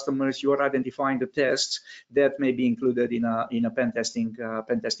of the customers. You are identifying the tests that may be included in a pen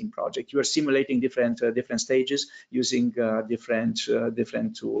testing project. You are simulating different stages using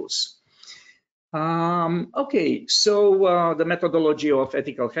different tools. Okay, so the methodology of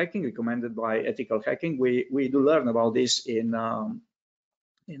ethical hacking recommended by ethical hacking, we do learn about this in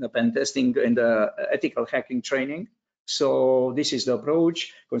the pen testing, in the ethical hacking training. So this is the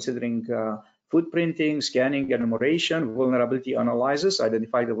approach, considering footprinting, scanning, enumeration, vulnerability analysis,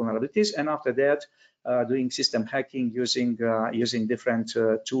 identify the vulnerabilities, and after that, doing system hacking using different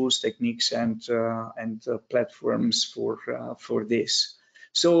tools, techniques, and platforms for this.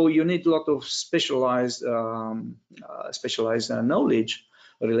 So you need a lot of specialized knowledge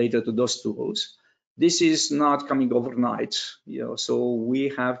related to those tools. This is not coming overnight, so we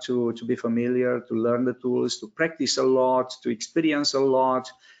have to be familiar, to learn the tools, to practice a lot, to experience a lot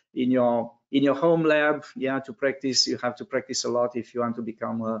in your home lab. Yeah, to practice, you have to practice a lot if you want to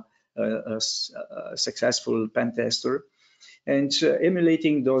become a successful pen tester. And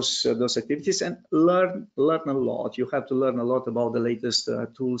emulating those activities, and learn a lot. You have to learn a lot about the latest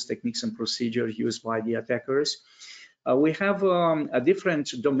tools, techniques, and procedures used by the attackers. We have a different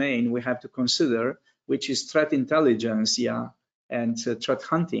domain we have to consider, which is threat intelligence, yeah, and threat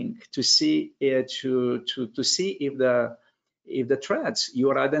hunting, to see to see if the threats you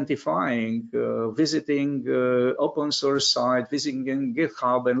are identifying, visiting open source site, visiting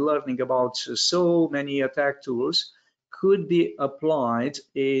GitHub, and learning about so many attack tools, could be applied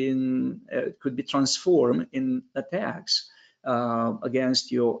in, could be transformed in attacks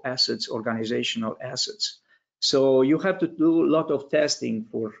against your assets, organizational assets. So you have to do a lot of testing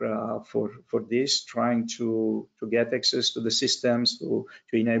for this, trying to get access to the systems, to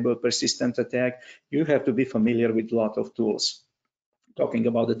enable persistent attack. You have to be familiar with a lot of tools. Talking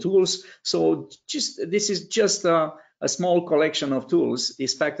about the tools, so this is just a small collection of tools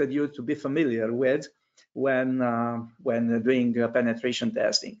expected you to be familiar with when doing penetration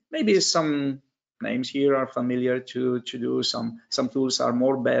testing. Maybe some names here are familiar to do. Some tools are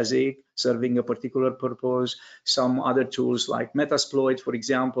more basic, serving a particular purpose. Some other tools like Metasploit, for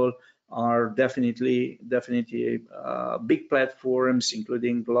example, are definitely big platforms,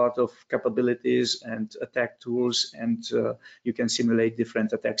 including a lot of capabilities and attack tools, and you can simulate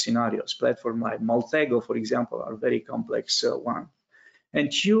different attack scenarios. Platform like Maltego, for example, are very complex one. And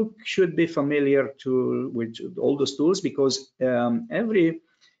you should be familiar with all those tools, because every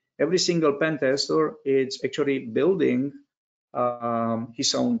single pen tester is actually building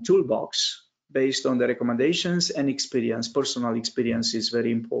his own toolbox based on the recommendations and experience. Personal experience is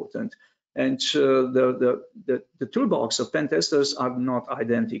very important. And the toolbox of pen testers are not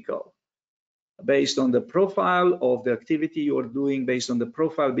identical. Based on the profile of the activity you are doing, based on the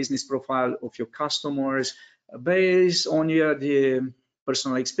business profile of your customers, based on the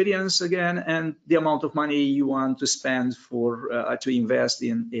personal experience again, and the amount of money you want to spend to invest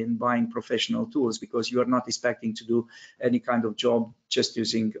in buying professional tools, because you are not expecting to do any kind of job just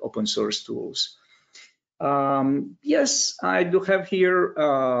using open source tools. Yes, I do have here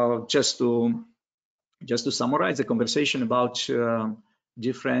just to summarize the conversation about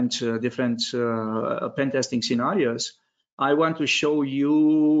different pen testing scenarios. I want to show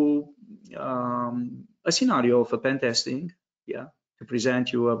you a scenario of a pen testing. Yeah. To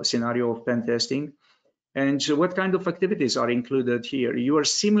present you a scenario of pen testing, and what kind of activities are included here. You are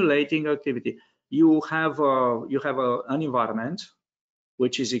simulating activity. You have an environment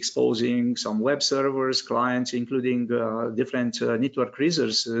which is exposing some web servers, clients, including different network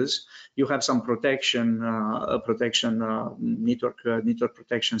resources. You have some network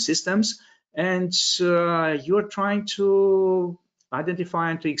protection systems, and you are trying to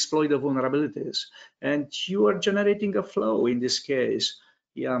identify and to exploit the vulnerabilities. And you are generating a flow in this case.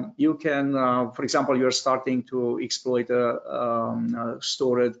 Yeah, you can, for example, you're starting to exploit a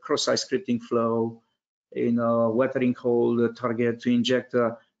stored cross-site scripting flow in a watering hole target to inject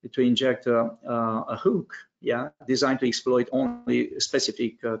a hook, yeah, designed to exploit only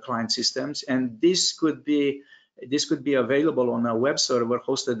specific client systems. And this could be available on a web server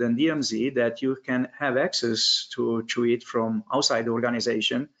hosted in DMZ that you can have access to it from outside the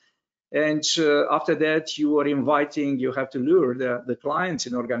organization. And after that, you have to lure the clients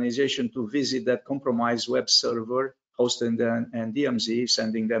in organization to visit that compromised web server hosted and DMZ,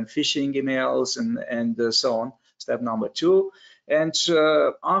 sending them phishing emails and so on. Step number 2. And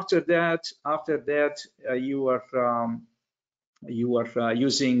after that, you are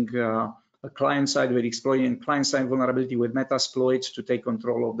using a client-side, we're exploiting client-side vulnerability with Metasploit to take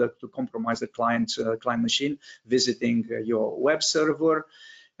control of to compromise the client machine, visiting your web server.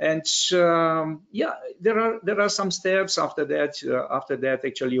 And yeah, there are some steps after that.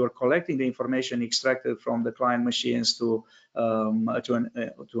 Actually, you're collecting the information extracted from the client machines to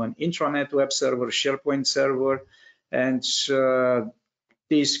an intranet web server, SharePoint server, and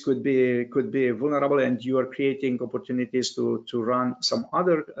this could be vulnerable, and you are creating opportunities to run some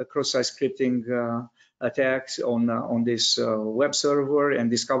other cross-site scripting attacks on this web server,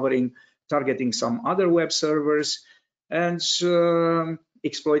 and targeting some other web servers, and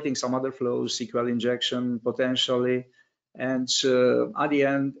exploiting some other flows, SQL injection potentially, and at the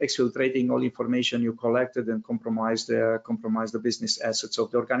end, exfiltrating all information you collected and compromise the business assets of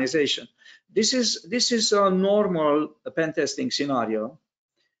the organization. This is a normal pen testing scenario.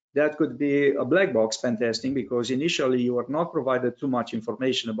 That could be a black box pen testing, because initially you are not provided too much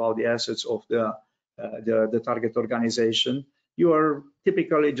information about the assets of the target organization. You are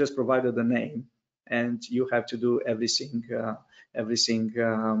typically just provided a name, and you have to do everything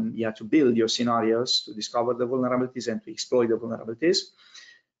to build your scenarios, to discover the vulnerabilities and to exploit the vulnerabilities.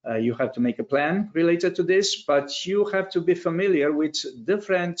 You have to make a plan related to this, but you have to be familiar with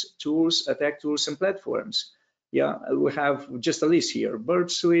different tools, attack tools and platforms. Yeah, we have just a list here: Burp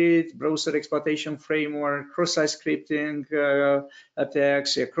Suite, browser exploitation framework, cross-site scripting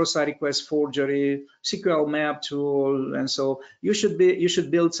attacks, cross-site request forgery, SQL map tool, and so you should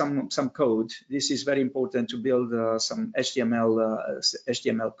build some code. This is very important, to build some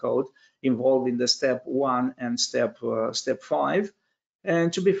HTML code involved in the step 1 and step 5.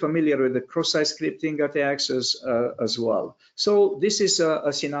 And to be familiar with the cross-site scripting attacks as well. So this is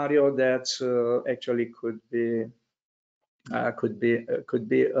a scenario that actually could be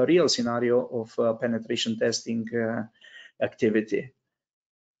a real scenario of penetration testing activity.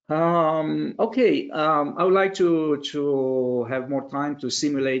 Okay, I would like to have more time to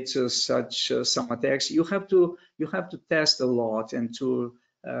simulate such some attacks. You have to test a lot, and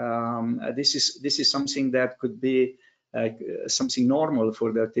this is something that could be something normal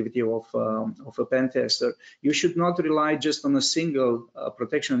for the activity of a pen tester. You should not rely just on a single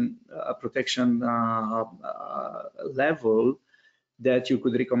protection level that you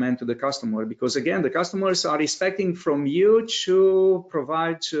could recommend to the customer, because again, the customers are expecting from you to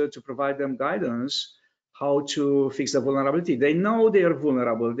provide them guidance how to fix the vulnerability. They know they are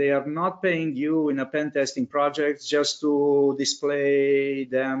vulnerable. They are not paying you in a pen testing project just to display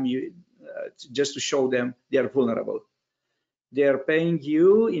them, just to show them they are vulnerable. They are paying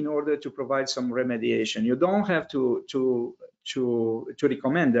you in order to provide some remediation. You don't have to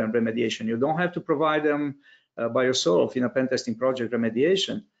recommend them remediation. You don't have to provide them by yourself in a pen testing project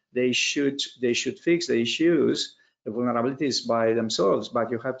remediation. They should fix the issues, the vulnerabilities by themselves,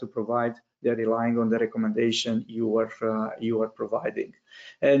 but you have to provide. They're relying on the recommendation you are providing.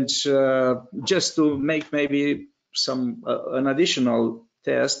 And just to make maybe an additional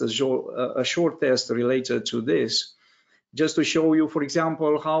test, a short test related to this, just to show you, for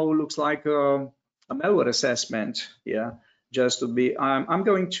example, how it looks like a malware assessment. Yeah, just to be, I'm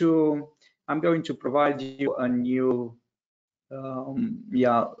going to provide you a new.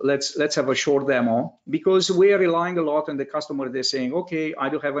 Yeah, let's have a short demo, because we are relying a lot on the customer. They're saying, okay, I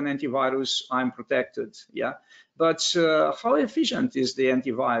do have an antivirus, I'm protected. Yeah, but how efficient is the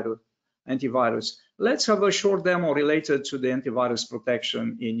antivirus? Let's have a short demo related to the antivirus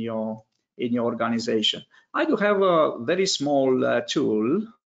protection in your organization. I do have a very small tool,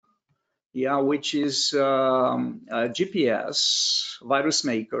 yeah, which is a GPS virus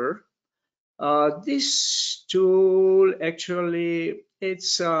maker. This tool actually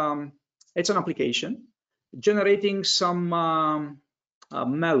it's an application generating some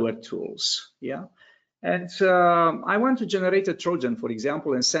malware tools. Yeah. And I want to generate a Trojan, for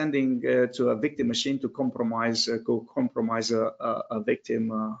example, and sending to a victim machine to compromise a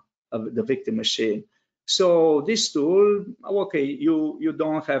victim, the victim machine. So this tool, okay, you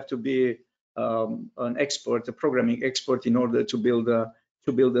don't have to be an expert, a programming expert, in order to build a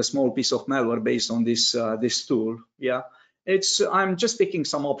small piece of malware based on this this tool. Yeah, I'm just picking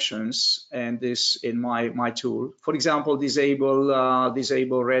some options and this in my tool. For example,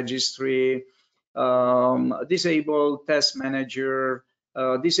 disable registry. Disable test manager,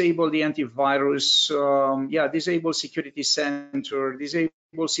 disable the antivirus, disable security center,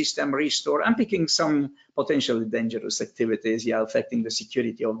 disable system restore. I'm picking some potentially dangerous activities, affecting the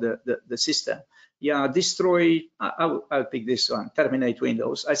security of the system. Destroy, I'll pick this one, terminate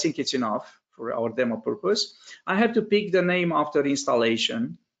Windows. I think it's enough for our demo purpose. I have to pick the name after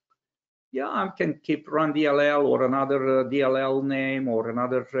installation. I can keep run DLL or another DLL name or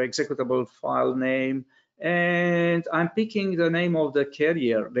another executable file name. And I'm picking the name of the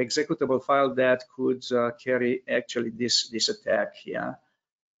carrier, the executable file that could carry actually this attack.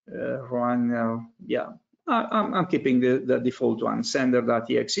 I'm keeping the default one,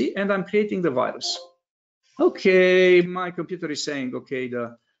 sender.exe, and I'm creating the virus. Okay, my computer is saying, okay,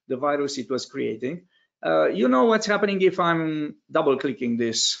 the virus it was creating. You know what's happening if I'm double clicking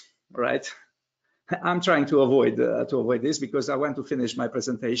this, right? I'm trying to avoid this because I want to finish my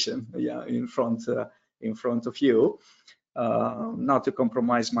presentation in front of you, not to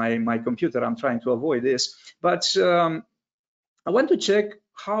compromise my computer. I'm trying to avoid this, but I want to check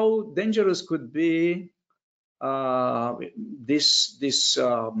how dangerous could be this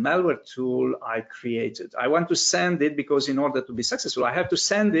malware tool I created. I want to send it because in order to be successful, I have to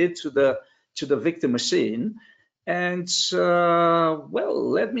send it to the victim machine. And well,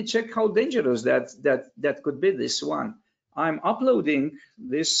 let me check how dangerous that could be. This one, I'm uploading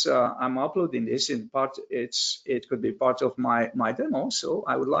this. In part. It could be part of my demo. So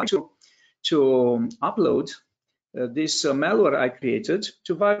I would like to upload this malware I created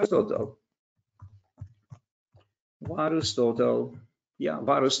to VirusTotal. VirusTotal,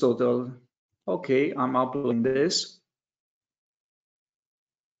 VirusTotal. Okay, I'm uploading this.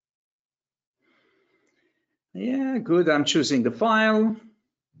 Yeah, good. I'm choosing the file.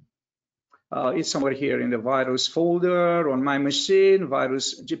 It's somewhere here in the virus folder on my machine,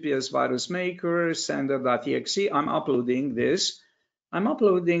 GPS virus maker, sender.exe. I'm uploading this. I'm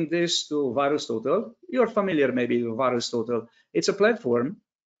uploading this to VirusTotal. You're familiar maybe with VirusTotal. It's a platform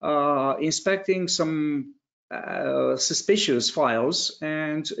inspecting some suspicious files,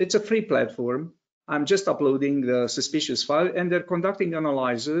 and it's a free platform. I'm just uploading the suspicious file, and they're conducting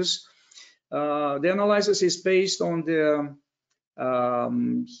analysis. The analysis is based on the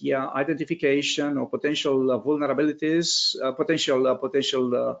identification of potential vulnerabilities, potential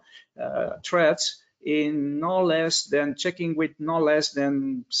threats in no less than, checking with no less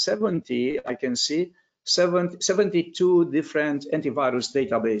than 70, I can see 72 different antivirus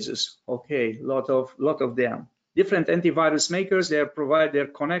databases. Okay, lot of them. Different antivirus makers, they're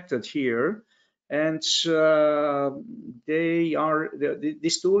connected here, and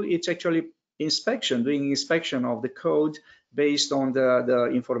this tool, it's actually doing inspection of the code based on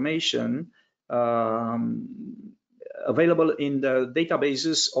the information available in the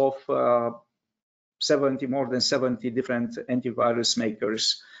databases of more than 70 different antivirus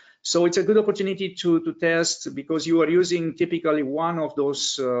makers. So it's a good opportunity to test, because you are using typically one of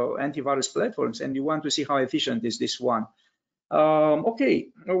those antivirus platforms and you want to see how efficient is this one. Okay,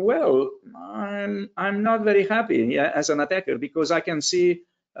 well, I'm not very happy as an attacker, because I can see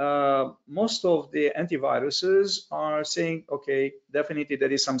most of the antiviruses are saying, okay, definitely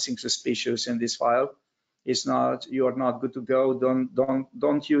there is something suspicious in this file. It's not, you are not good to go.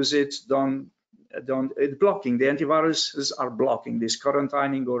 Don't use it. It's blocking. The antiviruses are blocking this,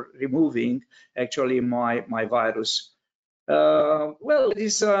 quarantining or removing actually my virus. Well,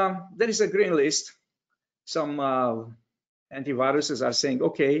 there is a green list. Some antiviruses are saying,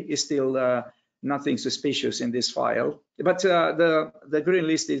 okay, it's still nothing suspicious in this file, but the green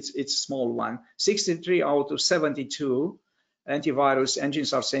list, it's a small one. 63 out of 72 antivirus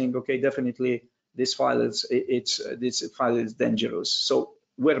engines are saying, okay, definitely this file is dangerous, so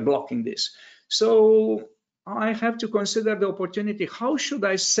we're blocking this. So I have to consider the opportunity. How should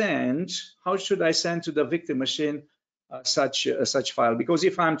I send to the victim machine such file? Because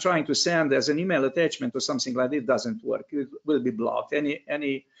if I'm trying to send as an email attachment or something like that, it doesn't work. It will be blocked.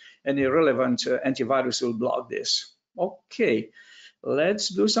 Any relevant antivirus will block this. Okay, let's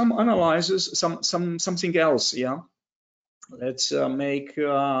do some analysis, something else. let's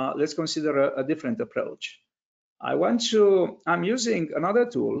consider a different approach. I'm using another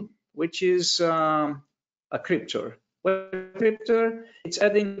tool, which is a cryptor. Well, cryptor, it's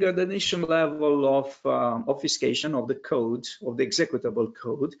adding an additional level of obfuscation of the code, of the executable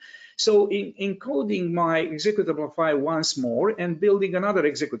code. So in encoding my executable file once more and building another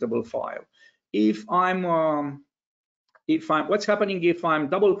executable file. What's happening if I'm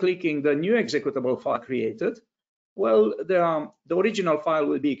double clicking the new executable file created? Well, the original file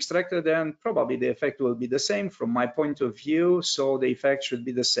will be extracted and probably the effect will be the same from my point of view, so the effect should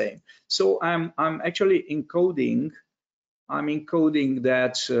be the same. So I'm actually encoding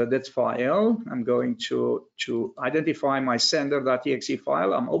that file. I'm going to identify my sender.exe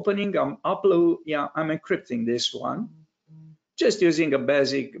file. I'm encrypting this one, just using a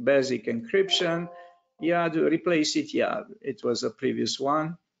basic encryption. Yeah, to replace it, yeah, it was a previous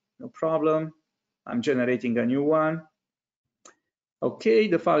one, no problem. I'm generating a new one. Okay,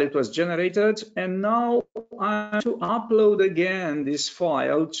 the file it was generated, and now I have to upload again this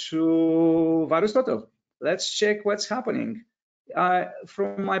file to VirusTotal. Let's check what's happening.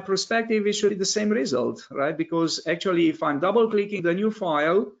 From my perspective, it should be the same result, right? Because actually, if I'm double clicking the new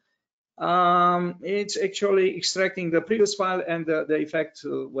file, it's actually extracting the previous file, and the effect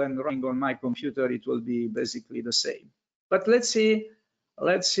when running on my computer, it will be basically the same. But let's see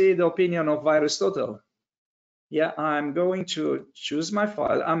the opinion of VirusTotal. Yeah, I'm going to choose my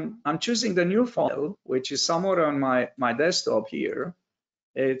file. I'm choosing the new file, which is somewhere on my desktop here.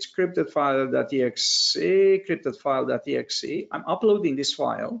 It's crypted file.exe, crypted file.exe. I'm uploading this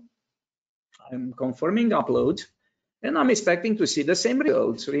file. I'm confirming upload, and I'm expecting to see the same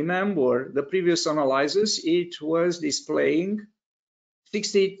results. Remember, the previous analysis, it was displaying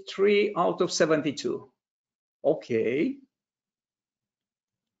 63 out of 72. Okay.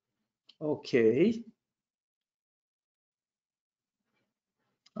 Okay.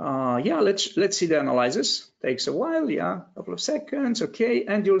 Yeah, let's see the analysis. Takes a while, yeah, a couple of seconds, okay,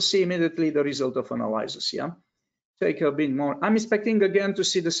 and you'll see immediately the result of analysis, yeah. Take a bit more. I'm expecting again to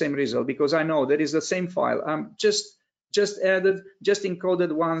see the same result because I know that is the same file. I'm just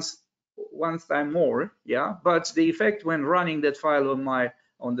encoded one time more, yeah. But the effect when running that file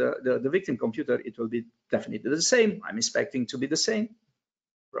on the victim computer, it will be definitely the same. I'm expecting to be the same,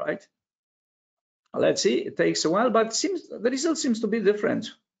 right? Let's see. It takes a while, but the result seems to be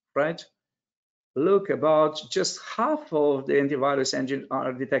different, right? Look, about just half of the antivirus engine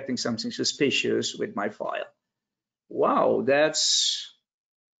are detecting something suspicious with my file. Wow, that's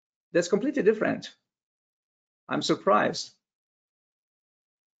completely different. I'm surprised.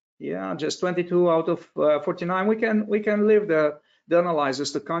 Yeah, just 22 out of 49. We can leave the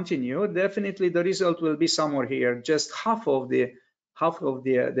analysis to continue. Definitely, the result will be somewhere here. Just half of the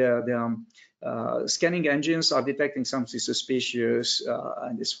scanning engines are detecting something suspicious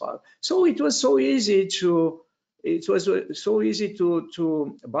in this file. So it was so easy to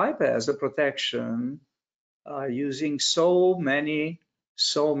bypass the protection using so many.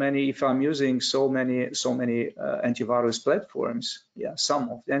 If I'm using so many antivirus platforms, yeah, some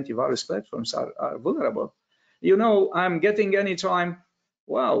of the antivirus platforms are vulnerable. You know, I'm getting anytime,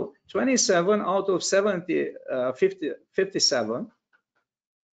 wow, 27 out of 70, 57.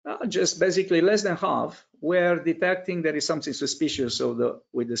 Just basically less than half were detecting there is something suspicious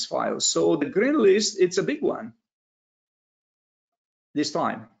with this file. So the green list, it's a big one this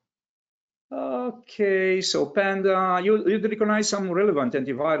time. Okay, so Panda, you recognize some relevant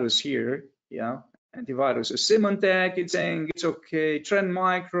antivirus here, yeah. Antivirus, Symantec, it's saying it's okay. Trend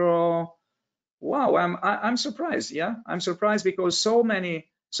Micro, wow, I'm surprised, yeah. I'm surprised because so many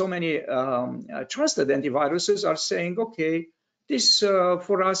trusted antiviruses are saying, okay, this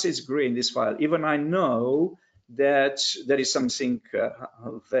for us is green, this file. Even I know that there is something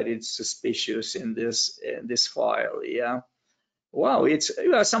very suspicious in this file, yeah. Wow, it's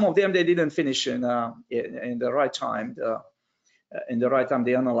some of them they didn't finish in the right time. In the right time,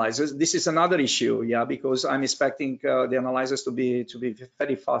 the analyzers. This is another issue, yeah, because I'm expecting the analyzers to be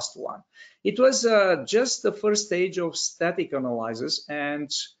very fast one. It was just the first stage of static analysis, and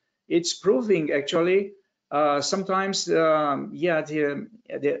it's proving actually sometimes, yeah, the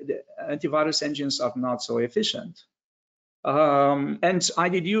antivirus engines are not so efficient. And I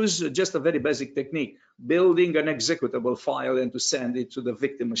did use just a very basic technique, building an executable file and to send it to the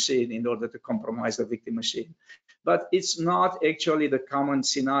victim machine in order to compromise the victim machine. But it's not actually the common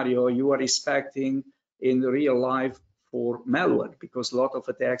scenario you are expecting in real life for malware, because a lot of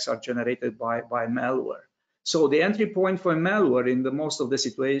attacks are generated by malware. So the entry point for malware in the most of the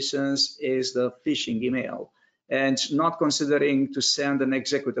situations is the phishing email, and not considering to send an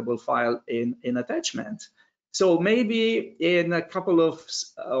executable file in attachment. So maybe in a couple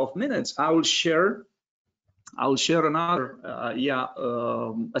of minutes, I'll share another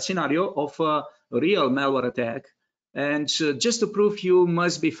a scenario of a real malware attack. And just to prove, you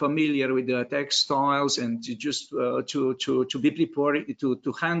must be familiar with the attack styles and to be prepared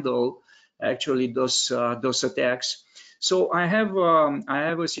to handle actually those attacks. So I have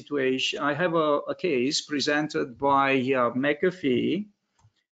a situation. I have a case presented by McAfee.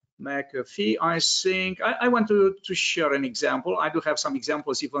 I think I want to share an example. I do have some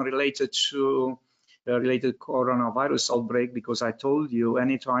examples even related to related coronavirus outbreak, because I told you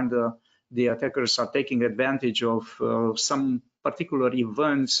anytime the attackers are taking advantage of some particular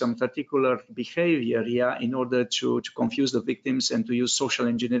event, some particular behavior, in order to confuse the victims and to use social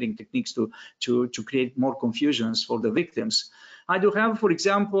engineering techniques to create more confusions for the victims. I do have, for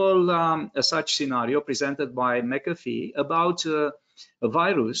example, a such scenario presented by McAfee about a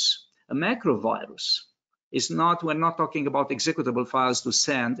virus, a macro virus. We're not talking about executable files to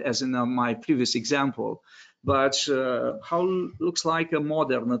send, as in my previous example, but how looks like a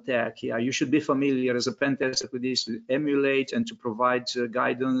modern attack. Yeah, you should be familiar as a pen tester with this, to emulate and to provide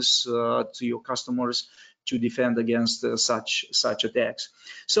guidance to your customers to defend against such attacks.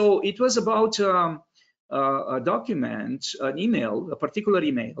 So it was about a document, an email, a particular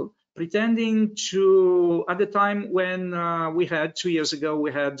email, pretending to, at the time when we had 2 years ago,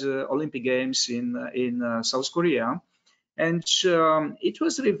 we had Olympic Games in South Korea, and it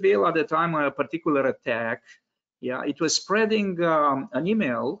was revealed at the time a particular attack. Yeah, it was spreading an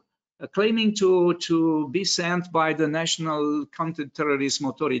email claiming to be sent by the National Counterterrorism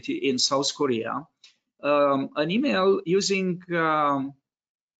Authority in South Korea, an email using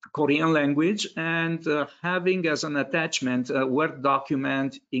Korean language and having as an attachment a Word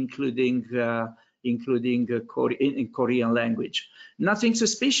document including in Korean language. Nothing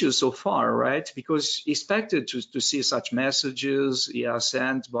suspicious so far, right? Because expected to see such messages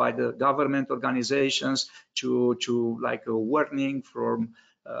sent by the government organizations to like a warning from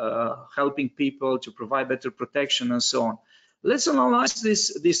helping people to provide better protection and so on. Let's analyze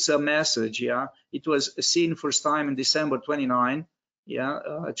this message. It was seen first time in December 29.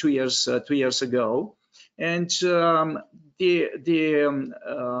 2 years ago, and the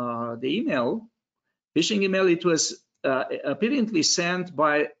email, phishing email, it was apparently sent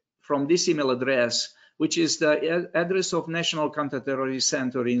from this email address, which is the address of National Counterterrorism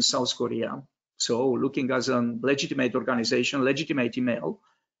Center in South Korea. So looking as a legitimate organization, legitimate email,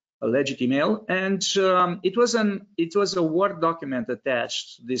 a legit email, and it was a Word document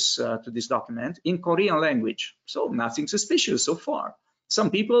attached to this document in Korean language. So nothing suspicious so far.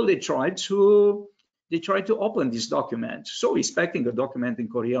 Some people, they tried to open this document, so expecting a document in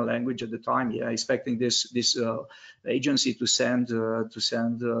Korean language at the time, expecting this agency to send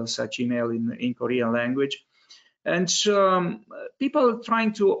such email in Korean language. And people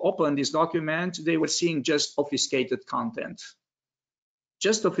trying to open this document, they were seeing just obfuscated content.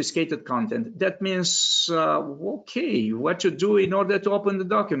 Just obfuscated content. That means, okay, what to do in order to open the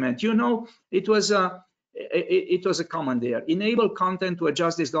document? You know, it was a command there. Enable content to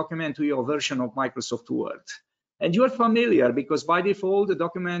adjust this document to your version of Microsoft Word. And you are familiar because by default, the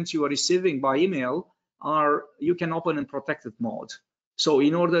documents you are receiving by email you can open in protected mode. So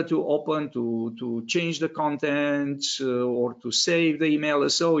in order to open, to change the content or to save the email or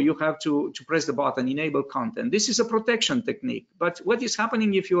so, you have to press the button, enable content. This is a protection technique. But what is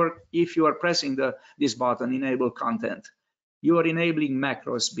happening if you are pressing this button, enable content? You are enabling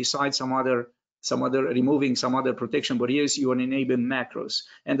macros besides removing some other protection barriers. You are enabling macros.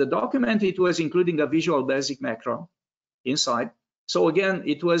 And the document, it was including a Visual Basic macro inside. So again,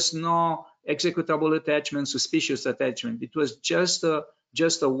 it was no executable attachment, suspicious attachment. It was just a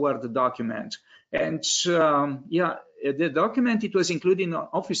Word document. And the document, it was including an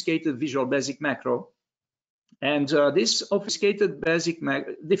obfuscated Visual Basic macro. And this obfuscated basic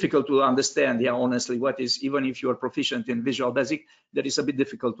difficult to understand. Honestly, what is, even if you are proficient in Visual Basic, that is a bit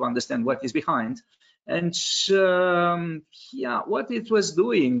difficult to understand what is behind. And what it was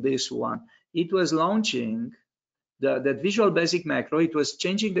doing, this one, it was launching that Visual Basic macro. It was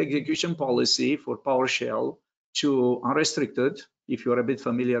changing the execution policy for PowerShell to unrestricted. If you're a bit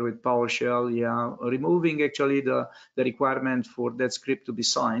familiar with PowerShell, removing actually the requirement for that script to be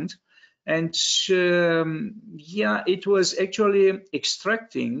signed. And it was actually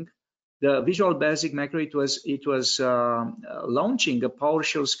extracting the Visual Basic macro. It was launching a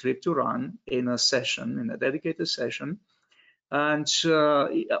PowerShell script to run in a dedicated session, and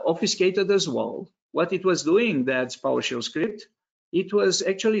obfuscated as well. What it was doing, that PowerShell script, it was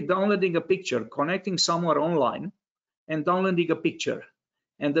actually downloading a picture, connecting somewhere online and downloading a picture.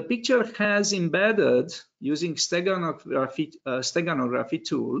 And the picture has embedded, using steganography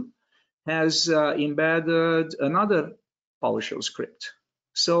tool, has embedded another PowerShell script.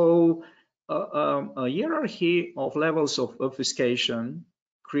 So a hierarchy of levels of obfuscation,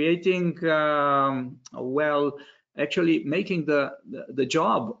 creating, well, actually making the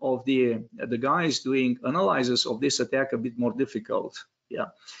job of the guys doing analysis of this attack a bit more difficult. Yeah,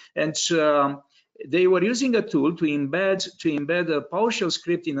 and they were using a tool to embed a PowerShell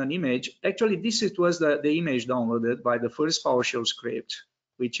script in an image. Actually, this was the image downloaded by the first PowerShell script,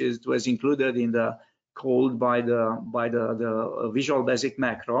 which was included in the code by the Visual Basic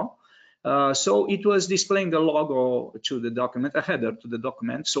macro. So it was displaying the logo to the document, a header to the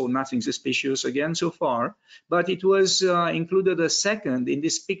document, so nothing suspicious again so far. But it was included a second in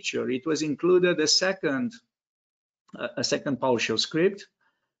this picture. It was included a second PowerShell script.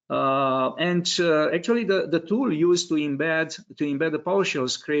 Actually, the tool used to embed the PowerShell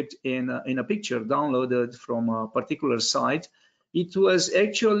script in a picture downloaded from a particular site, it was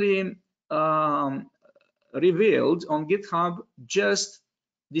actually revealed on GitHub just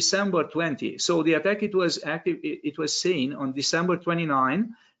December 20. So the attack, it was active, it was seen on December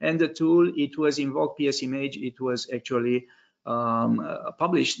 29, and the tool, it was invoked PS image, it was actually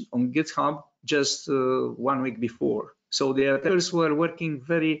published on GitHub just 1 week before. So the attackers were working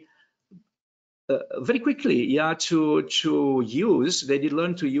very quickly, yeah, to use. They did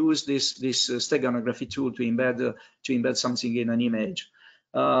learn to use this steganography tool to embed something in an image.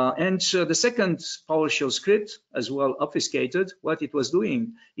 The second PowerShell script, as well obfuscated, what it was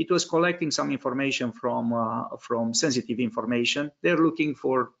doing, it was collecting some information from sensitive information. They're looking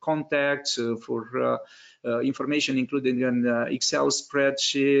for contacts, for information included in Excel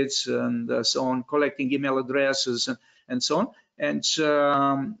spreadsheets and so on, collecting email addresses and so on, and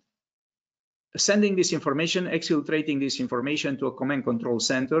sending this information, exfiltrating this information to a command control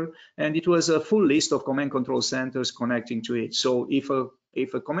center, and it was a full list of command control centers connecting to it. So if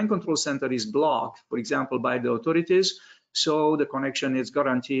a command control center is blocked, for example, by the authorities, so the connection is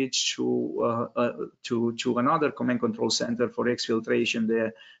guaranteed to another command control center for exfiltration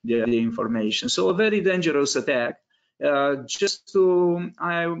the information. So a very dangerous attack. I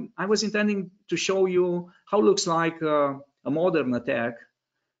was intending to show you how it looks like a modern attack,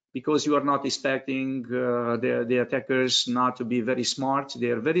 because you are not expecting the attackers not to be very smart. They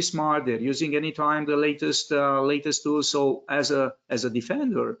are very smart. They're using anytime the latest tools. So as a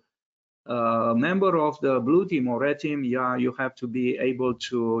defender, member of the blue team or red team, yeah, you have to be able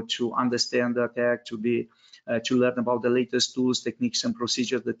to understand the attack, to learn about the latest tools, techniques, and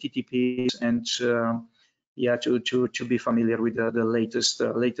procedures, the TTPs, and yeah, to be familiar with the latest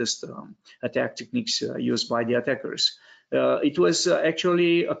attack techniques used by the attackers. It was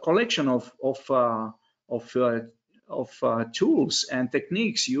actually a collection of tools and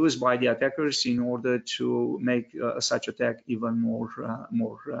techniques used by the attackers in order to make such attack even more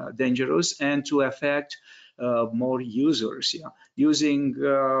dangerous and to affect more users. Yeah, using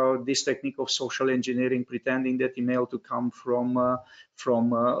this technique of social engineering, pretending that email to come from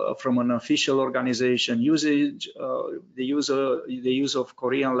an official organization, the use of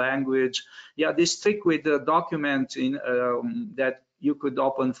Korean language. Yeah, this trick with the document in that you could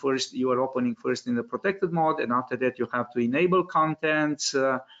open first, you are opening first in the protected mode, and after that you have to enable content,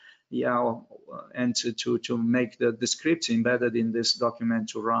 yeah, and to make the scripts embedded in this document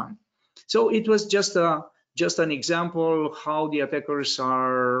to run. So it was just an example how the attackers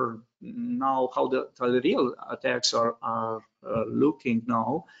are now, how the real attacks are looking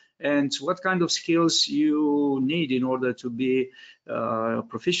now, and what kind of skills you need in order to be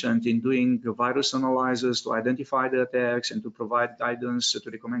proficient in doing virus analysis, to identify the attacks, and to provide guidance, to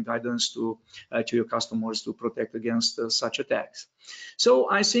recommend guidance to your customers to protect against such attacks. So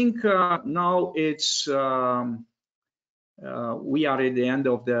I think now it's we are at the end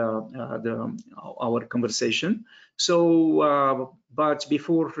of our conversation. So, but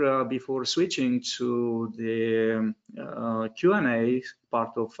before switching to the Q&A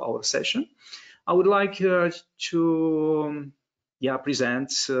part of our session, I would like to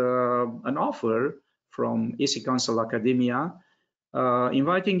present an offer from EC Council Academia,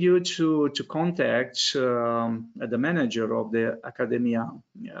 inviting you to contact the manager of the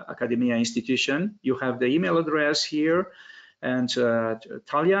academia institution. You have the email address here, and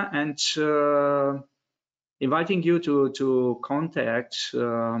Talia, and inviting you to contact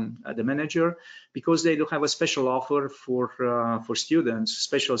the manager, because they do have a special offer for students,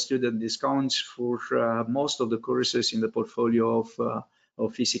 special student discounts for most of the courses in the portfolio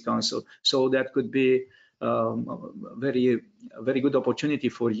of EC Council. So that could be very good opportunity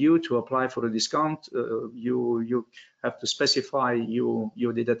for you to apply for a discount. You have to specify you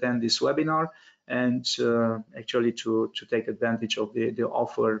did attend this webinar, and actually to take advantage of the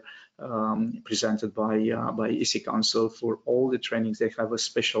offer presented by EC Council for all the trainings. They have a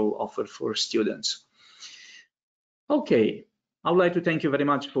special offer for students. Okay, I would like to thank you very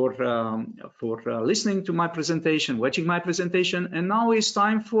much for listening to my presentation, watching my presentation, and now it's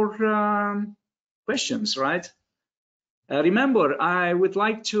time for questions, right? Remember, I would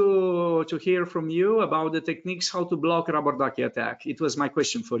like to hear from you about the techniques how to block rubber ducky attack. It was my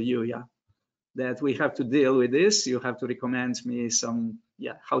question for you, yeah. That we have to deal with this. You have to recommend me some,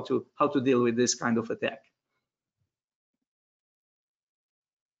 yeah, how to deal with this kind of attack.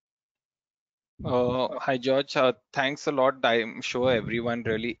 Hi, George. Thanks a lot. I'm sure everyone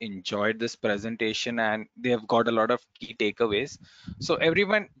really enjoyed this presentation and they have got a lot of key takeaways. So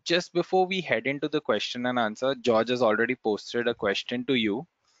everyone, just before we head into the question and answer, George has already posted a question to you.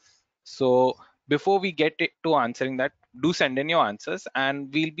 So before we get to answering that, do send in your answers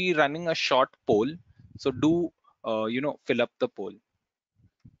and we'll be running a short poll. So do, fill up the poll.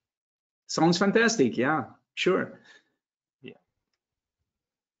 Sounds fantastic. Yeah, sure. Yeah.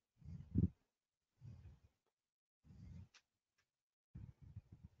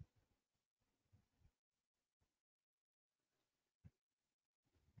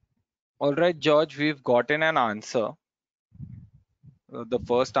 All right, George, we've gotten an answer. The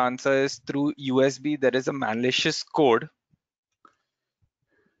first answer is through USB. There is a malicious code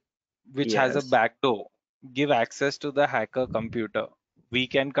which has a Yes. backdoor. Give access to the hacker computer. We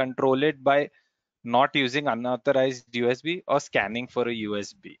can control it by not using unauthorized USB or scanning for a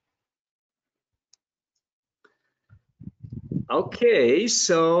USB. Okay,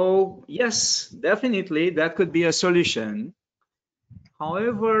 so yes, definitely that could be a solution.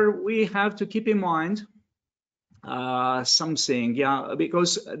 However, we have to keep in mind something, yeah,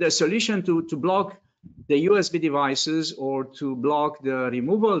 because the solution to block the USB devices or to block the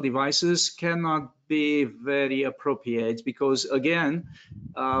removable devices cannot be very appropriate, because again,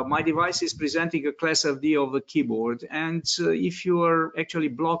 my device is presenting a class ID of a keyboard, and if you are actually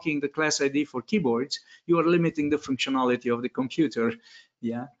blocking the class ID for keyboards, you are limiting the functionality of the computer,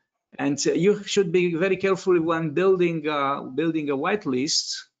 yeah. And you should be very careful when building a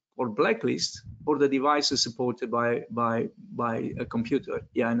whitelist or blacklist for the devices supported by a computer,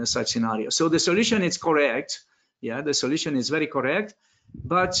 yeah, in such scenario. So the solution is correct, yeah, the solution is very correct,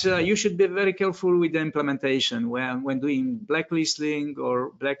 but you should be very careful with the implementation when doing blacklisting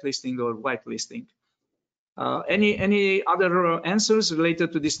or whitelisting. Any other answers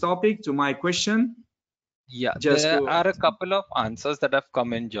related to this topic, to my question? Yeah, Just there to, are a couple of answers that have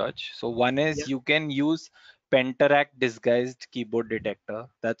come in, George. So one yeah. is you can use Penteract disguised keyboard detector.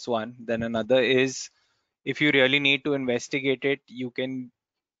 That's one. Then another is if you really need to investigate it, you can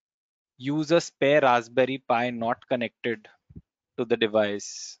use a spare Raspberry Pi not connected to the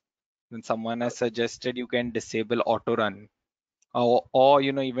device. Then someone has suggested you can disable auto run, or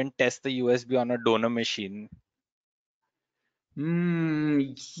even test the USB on a donor machine.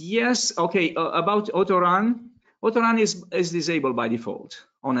 Yes. Okay. About autorun is disabled by default.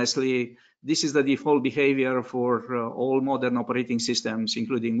 Honestly, this is the default behavior for all modern operating systems,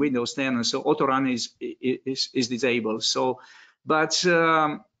 including Windows 10. And so autorun is disabled. So, but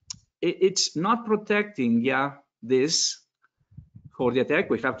it's not protecting, yeah, this for the attack.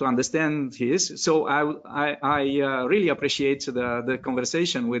 We have to understand this. So I really appreciate the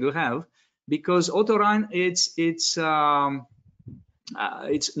conversation we do have, because autorun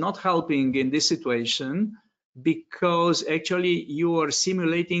it's not helping in this situation, because actually you are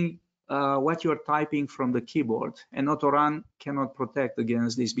simulating what you are typing from the keyboard, and autorun cannot protect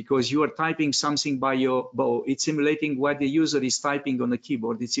against this, because you are typing something by your bow. It's simulating what the user is typing on the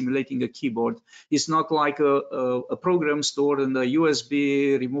keyboard. It's simulating a keyboard. It's not like a program stored in the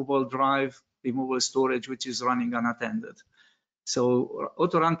USB removable drive, removable storage, which is running unattended. So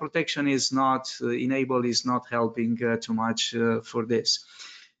autorun protection is not enabled, is not helping too much for this.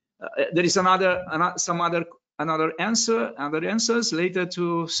 There is other answers later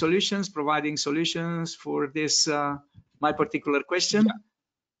to solutions, providing solutions for this my particular question. Yeah,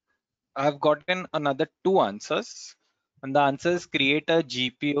 I've gotten another two answers. And the answer is create a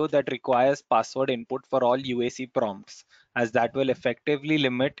GPO that requires password input for all UAC prompts, as that will effectively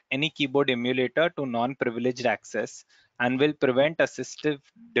limit any keyboard emulator to non-privileged access and will prevent assistive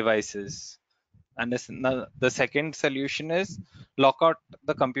devices. And the second solution is lock out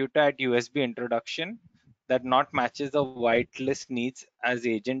the computer at USB introduction that not matches the whitelist needs as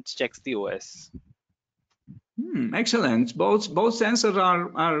agent checks the OS. Excellent. Both answers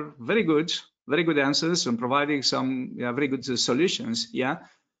are very good. very good answers and providing some very good solutions. Yeah,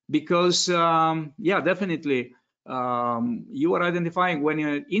 because definitely you are identifying when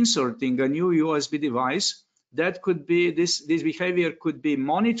you're inserting a new USB device that could be this behavior could be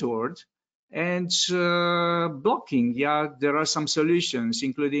monitored and blocking. Yeah, there are some solutions,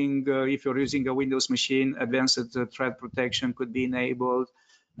 including if you're using a Windows machine, advanced threat protection could be enabled.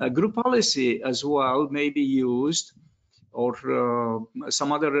 Group policy as well may be used, or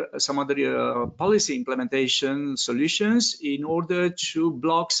some other policy implementation solutions in order to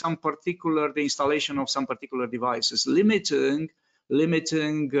block the installation of some particular devices, limiting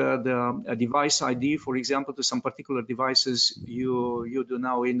the device ID, for example, to some particular devices you do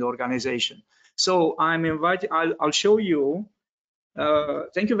now in the organization. So I'm inviting. I'll show you.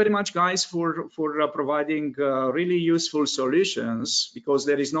 Thank you very much, guys, for providing really useful solutions, because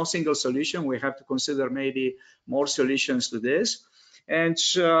there is no single solution. We have to consider maybe more solutions to this. And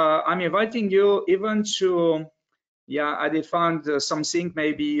I'm inviting you even to, I did find something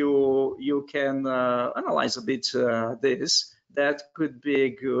maybe you can analyze a bit this. That could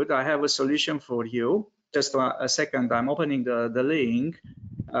be good. I have a solution for you. Just a second, I'm opening the link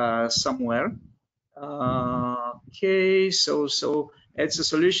somewhere. Okay, so it's a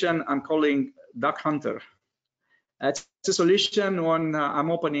solution I'm calling Duck Hunter. It's a solution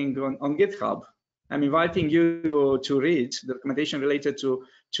I'm opening on GitHub. I'm inviting you to read the documentation related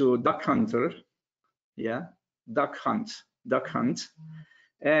to Duck Hunter. Yeah, Duck Hunt.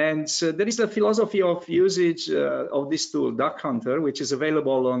 And there is a philosophy of usage of this tool, Duck Hunter, which is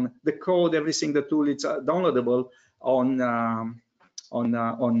available on the code, everything. The tool is downloadable on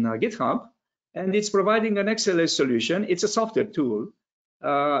GitHub. And it's providing an excellent solution. It's a software tool,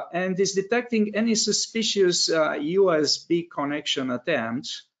 and it's detecting any suspicious USB connection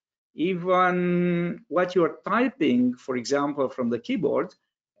attempt, even what you're typing, for example, from the keyboard.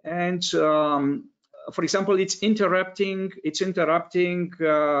 And for example, it's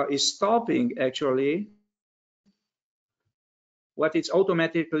stopping actually what it's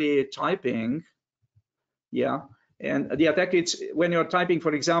automatically typing. Yeah. And the attack, it's when you're typing,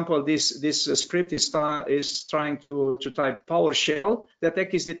 for example, this script is trying to type PowerShell. The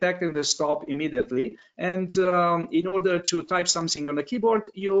attack is detecting the stop immediately. And in order to type something on the keyboard,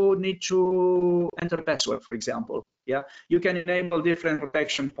 you need to enter a password, for example. Yeah, you can enable different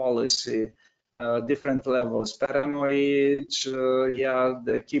protection policy, different levels, paranoid.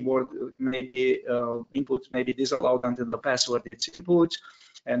 The keyboard maybe input may be disallowed until the password is input,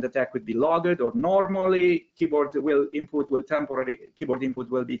 and the attack would be logged, or normally keyboard input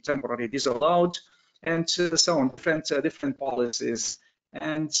will be temporarily disallowed, and so on. Different policies,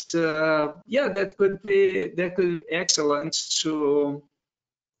 and that could be excellent to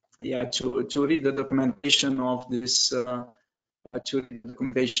read the documentation of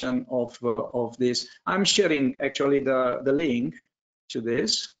this. I'm sharing actually the link to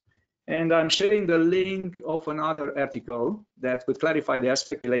this. And I'm sharing the link of another article that would clarify the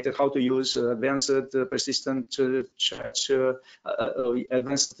aspect related how to use advanced persistent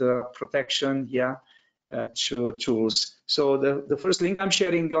advanced protection tools. So the first link I'm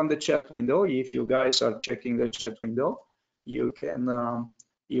sharing on the chat window, if you guys are checking the chat window, you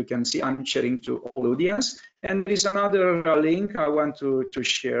can see I'm sharing to all audience. And there is another link I want to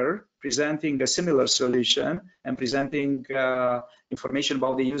share, presenting a similar solution and presenting information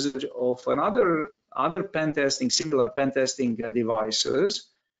about the usage of other similar pen testing devices.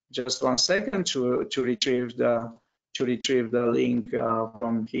 Just 1 second to retrieve the link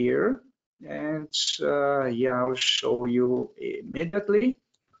from here, and I'll show you immediately.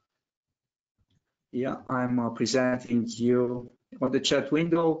 I'm presenting you on the chat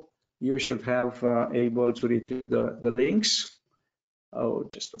window. You should have able to retrieve the links. Oh,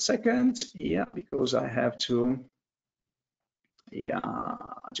 just a second. Because I have to.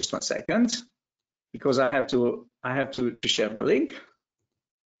 Just 1 second. Because I have to share the link.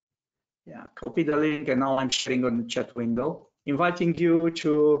 Copy the link, and now I'm sharing on the chat window, inviting you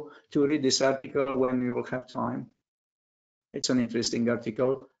to read this article when you will have time. It's an interesting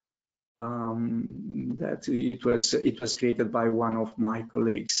article. That it was created by one of my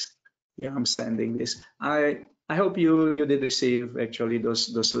colleagues. I'm sending this. I hope you did receive actually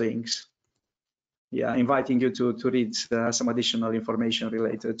those links. Inviting you to read some additional information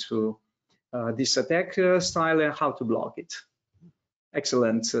related to this attack style and how to block it.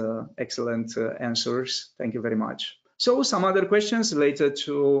 Excellent answers. Thank you very much. So some other questions related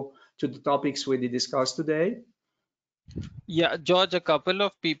to the topics we discussed today. Yeah, George, a couple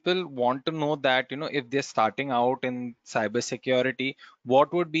of people want to know that, if they're starting out in cybersecurity,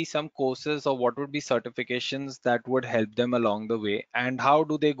 what would be some courses or what would be certifications that would help them along the way, and how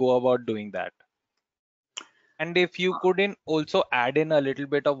do they go about doing that? And if you couldn't also add in a little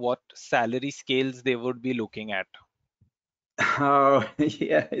bit of what salary scales they would be looking at.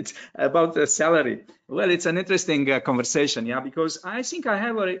 Yeah, it's about the salary. Well, it's an interesting conversation, yeah, because I think I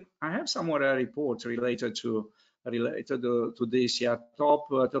have somewhere a report related to this, yeah, top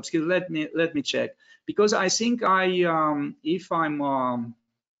skills. Let me check, because I think if I'm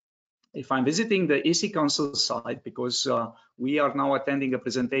visiting the EC Council site, because we are now attending a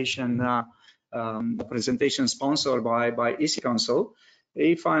presentation sponsored by EC Council.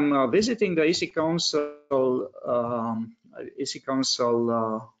 If I'm visiting the EC Council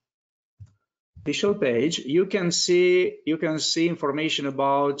official page, you can see information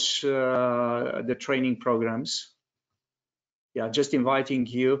about the training programs. Yeah, just inviting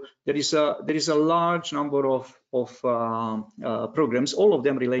you. There is a large number of programs, all of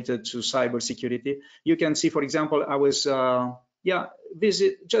them related to cybersecurity. You can see, for example, I was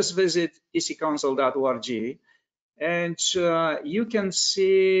visit ecouncil.org, and you can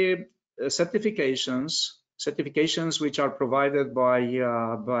see certifications which are provided by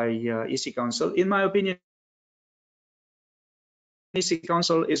EC Council. In my opinion, EC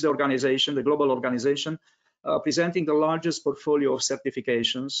Council is the organization, the global organization, presenting the largest portfolio of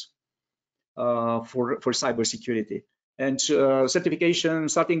certifications for cybersecurity. And certification,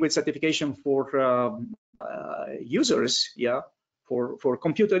 starting with certification for users, yeah, for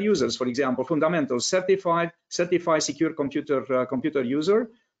computer users, for example, fundamentals, certified secure computer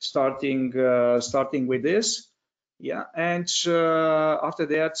user, starting with this. Yeah, and after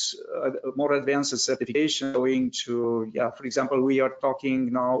that, more advanced certification going to, yeah, for example, we are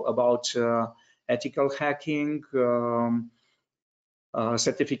talking now about ethical hacking,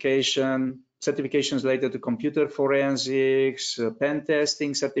 certifications related to computer forensics, pen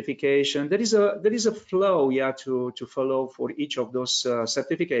testing certification. There is a flow, yeah, to follow for each of those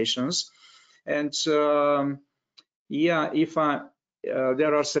certifications. And yeah, if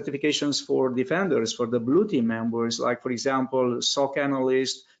there are certifications for defenders, for the blue team members, like, for example, SOC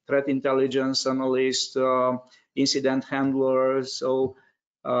analyst, threat intelligence analyst, incident handlers. So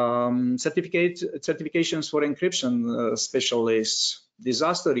certifications for encryption specialists,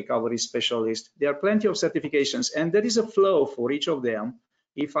 disaster recovery specialists. There are plenty of certifications, and there is a flow for each of them.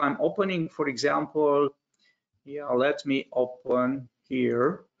 If I'm opening, for example, yeah, let me open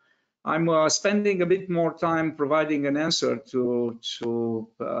here. I'm spending a bit more time providing an answer to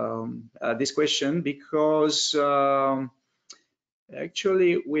this question, because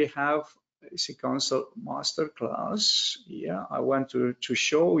actually we have EC Council Masterclass. Yeah, I want to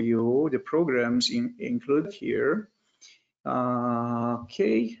show you the programs included here.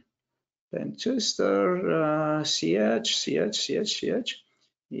 Okay, Pentester, CH.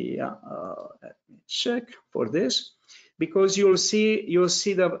 Yeah, let me check for this, because you'll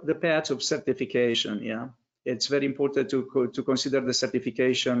see the path of certification. Yeah, it's very important to consider the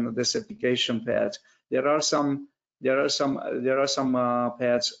certification path. There are some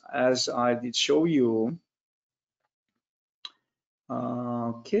paths, as I did show you.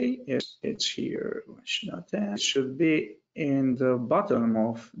 Okay, it's here. It should be in the bottom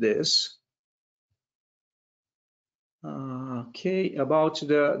of this. Okay, about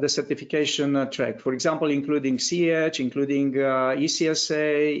the certification track, for example, including CH, including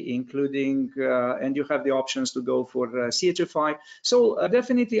ECSA, including, and you have the options to go for CHFI. So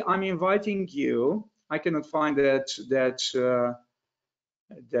definitely, I'm inviting you. I cannot find that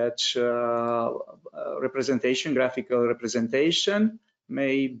representation, graphical representation,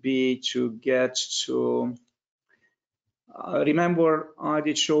 maybe to get to. Remember, I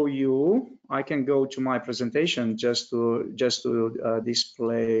did show you. I can go to my presentation just to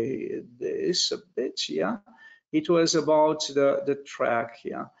display this a bit. Yeah, it was about the track.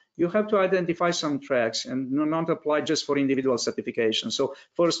 Yeah, you have to identify some tracks and not apply just for individual certification. So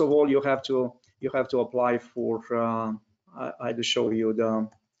first of all, you have to apply for. I do show you the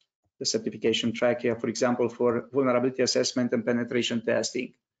certification track here. For example, for vulnerability assessment and penetration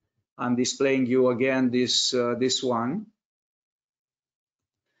testing. I'm displaying you again this one.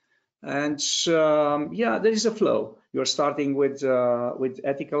 And yeah, there is a flow. You're starting with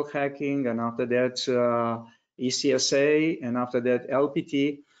ethical hacking, and after that ECSA, and after that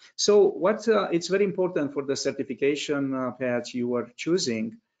LPT. So what it's very important for the certification path you are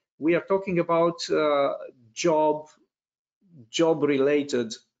choosing. We are talking about job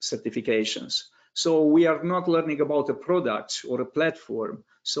related certifications. So we are not learning about a product or a platform.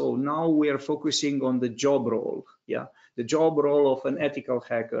 So now we are focusing on the job role. Yeah, the job role of an ethical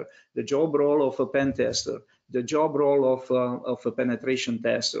hacker, the job role of a pen tester, the job role of a penetration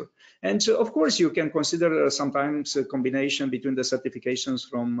tester. And so, of course, you can consider sometimes a combination between the certifications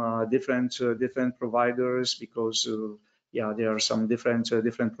from different providers, because yeah, there are some different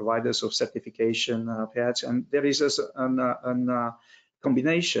providers of certification paths, and there is a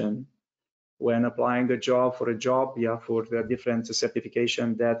combination when applying a job for a job, yeah, for the different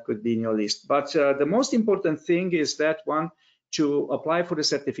certification that could be in your list. But the most important thing is that one, to apply for the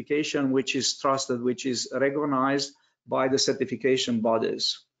certification which is trusted, which is recognized by the certification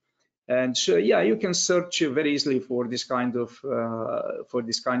bodies. And so, yeah, you can search very easily for this kind of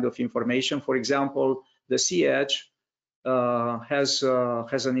information. For example, the CH has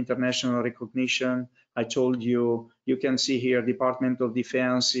an international recognition. I told you, you can see here Department of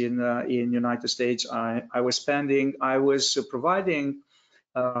Defense in United States. I was providing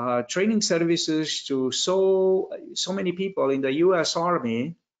training services to so many people in the U.S.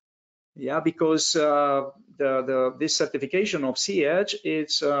 Army. Yeah, because this certification of CH,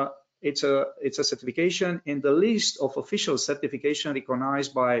 it's a certification in the list of official certification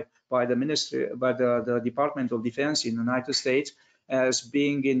recognized by the ministry, by the Department of Defense in the United States as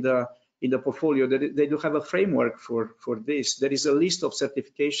being in the portfolio. They do have a framework for this. There is a list of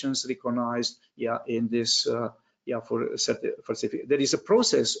certifications recognized, yeah, in this for certificate. There is a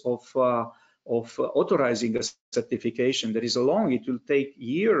process of authorizing a certification. There is a long, it will take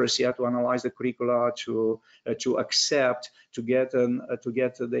years, yeah, to analyze the curricula, to accept, to get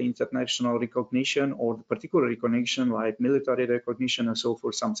the international recognition or the particular recognition like military recognition and so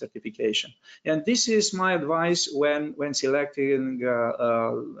forth, some certification. And this is my advice when selecting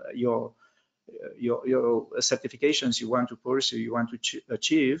your certifications you want to pursue, you want to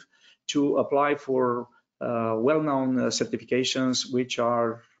achieve, to apply for well-known certifications which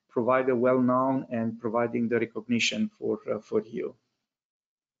are provided well-known and providing the recognition for you.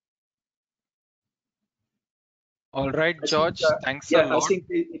 All right, I think, George, thanks a yeah, I lot. think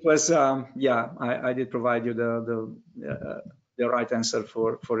it was, yeah, I did provide you the right answer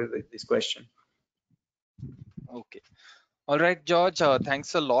for this question. Okay. All right, George,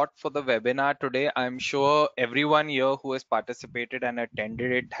 thanks a lot for the webinar today. I'm sure everyone here who has participated and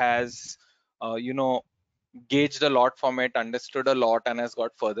attended it has, gauged a lot from it, understood a lot, and has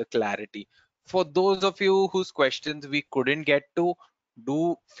got further clarity. For those of you whose questions we couldn't get to,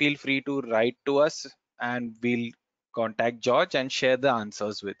 do feel free to write to us and we'll contact George and share the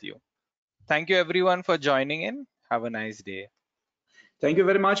answers with you. Thank you everyone for joining in. Have a nice day. Thank you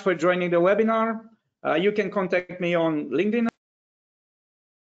very much for joining the webinar. You can contact me on LinkedIn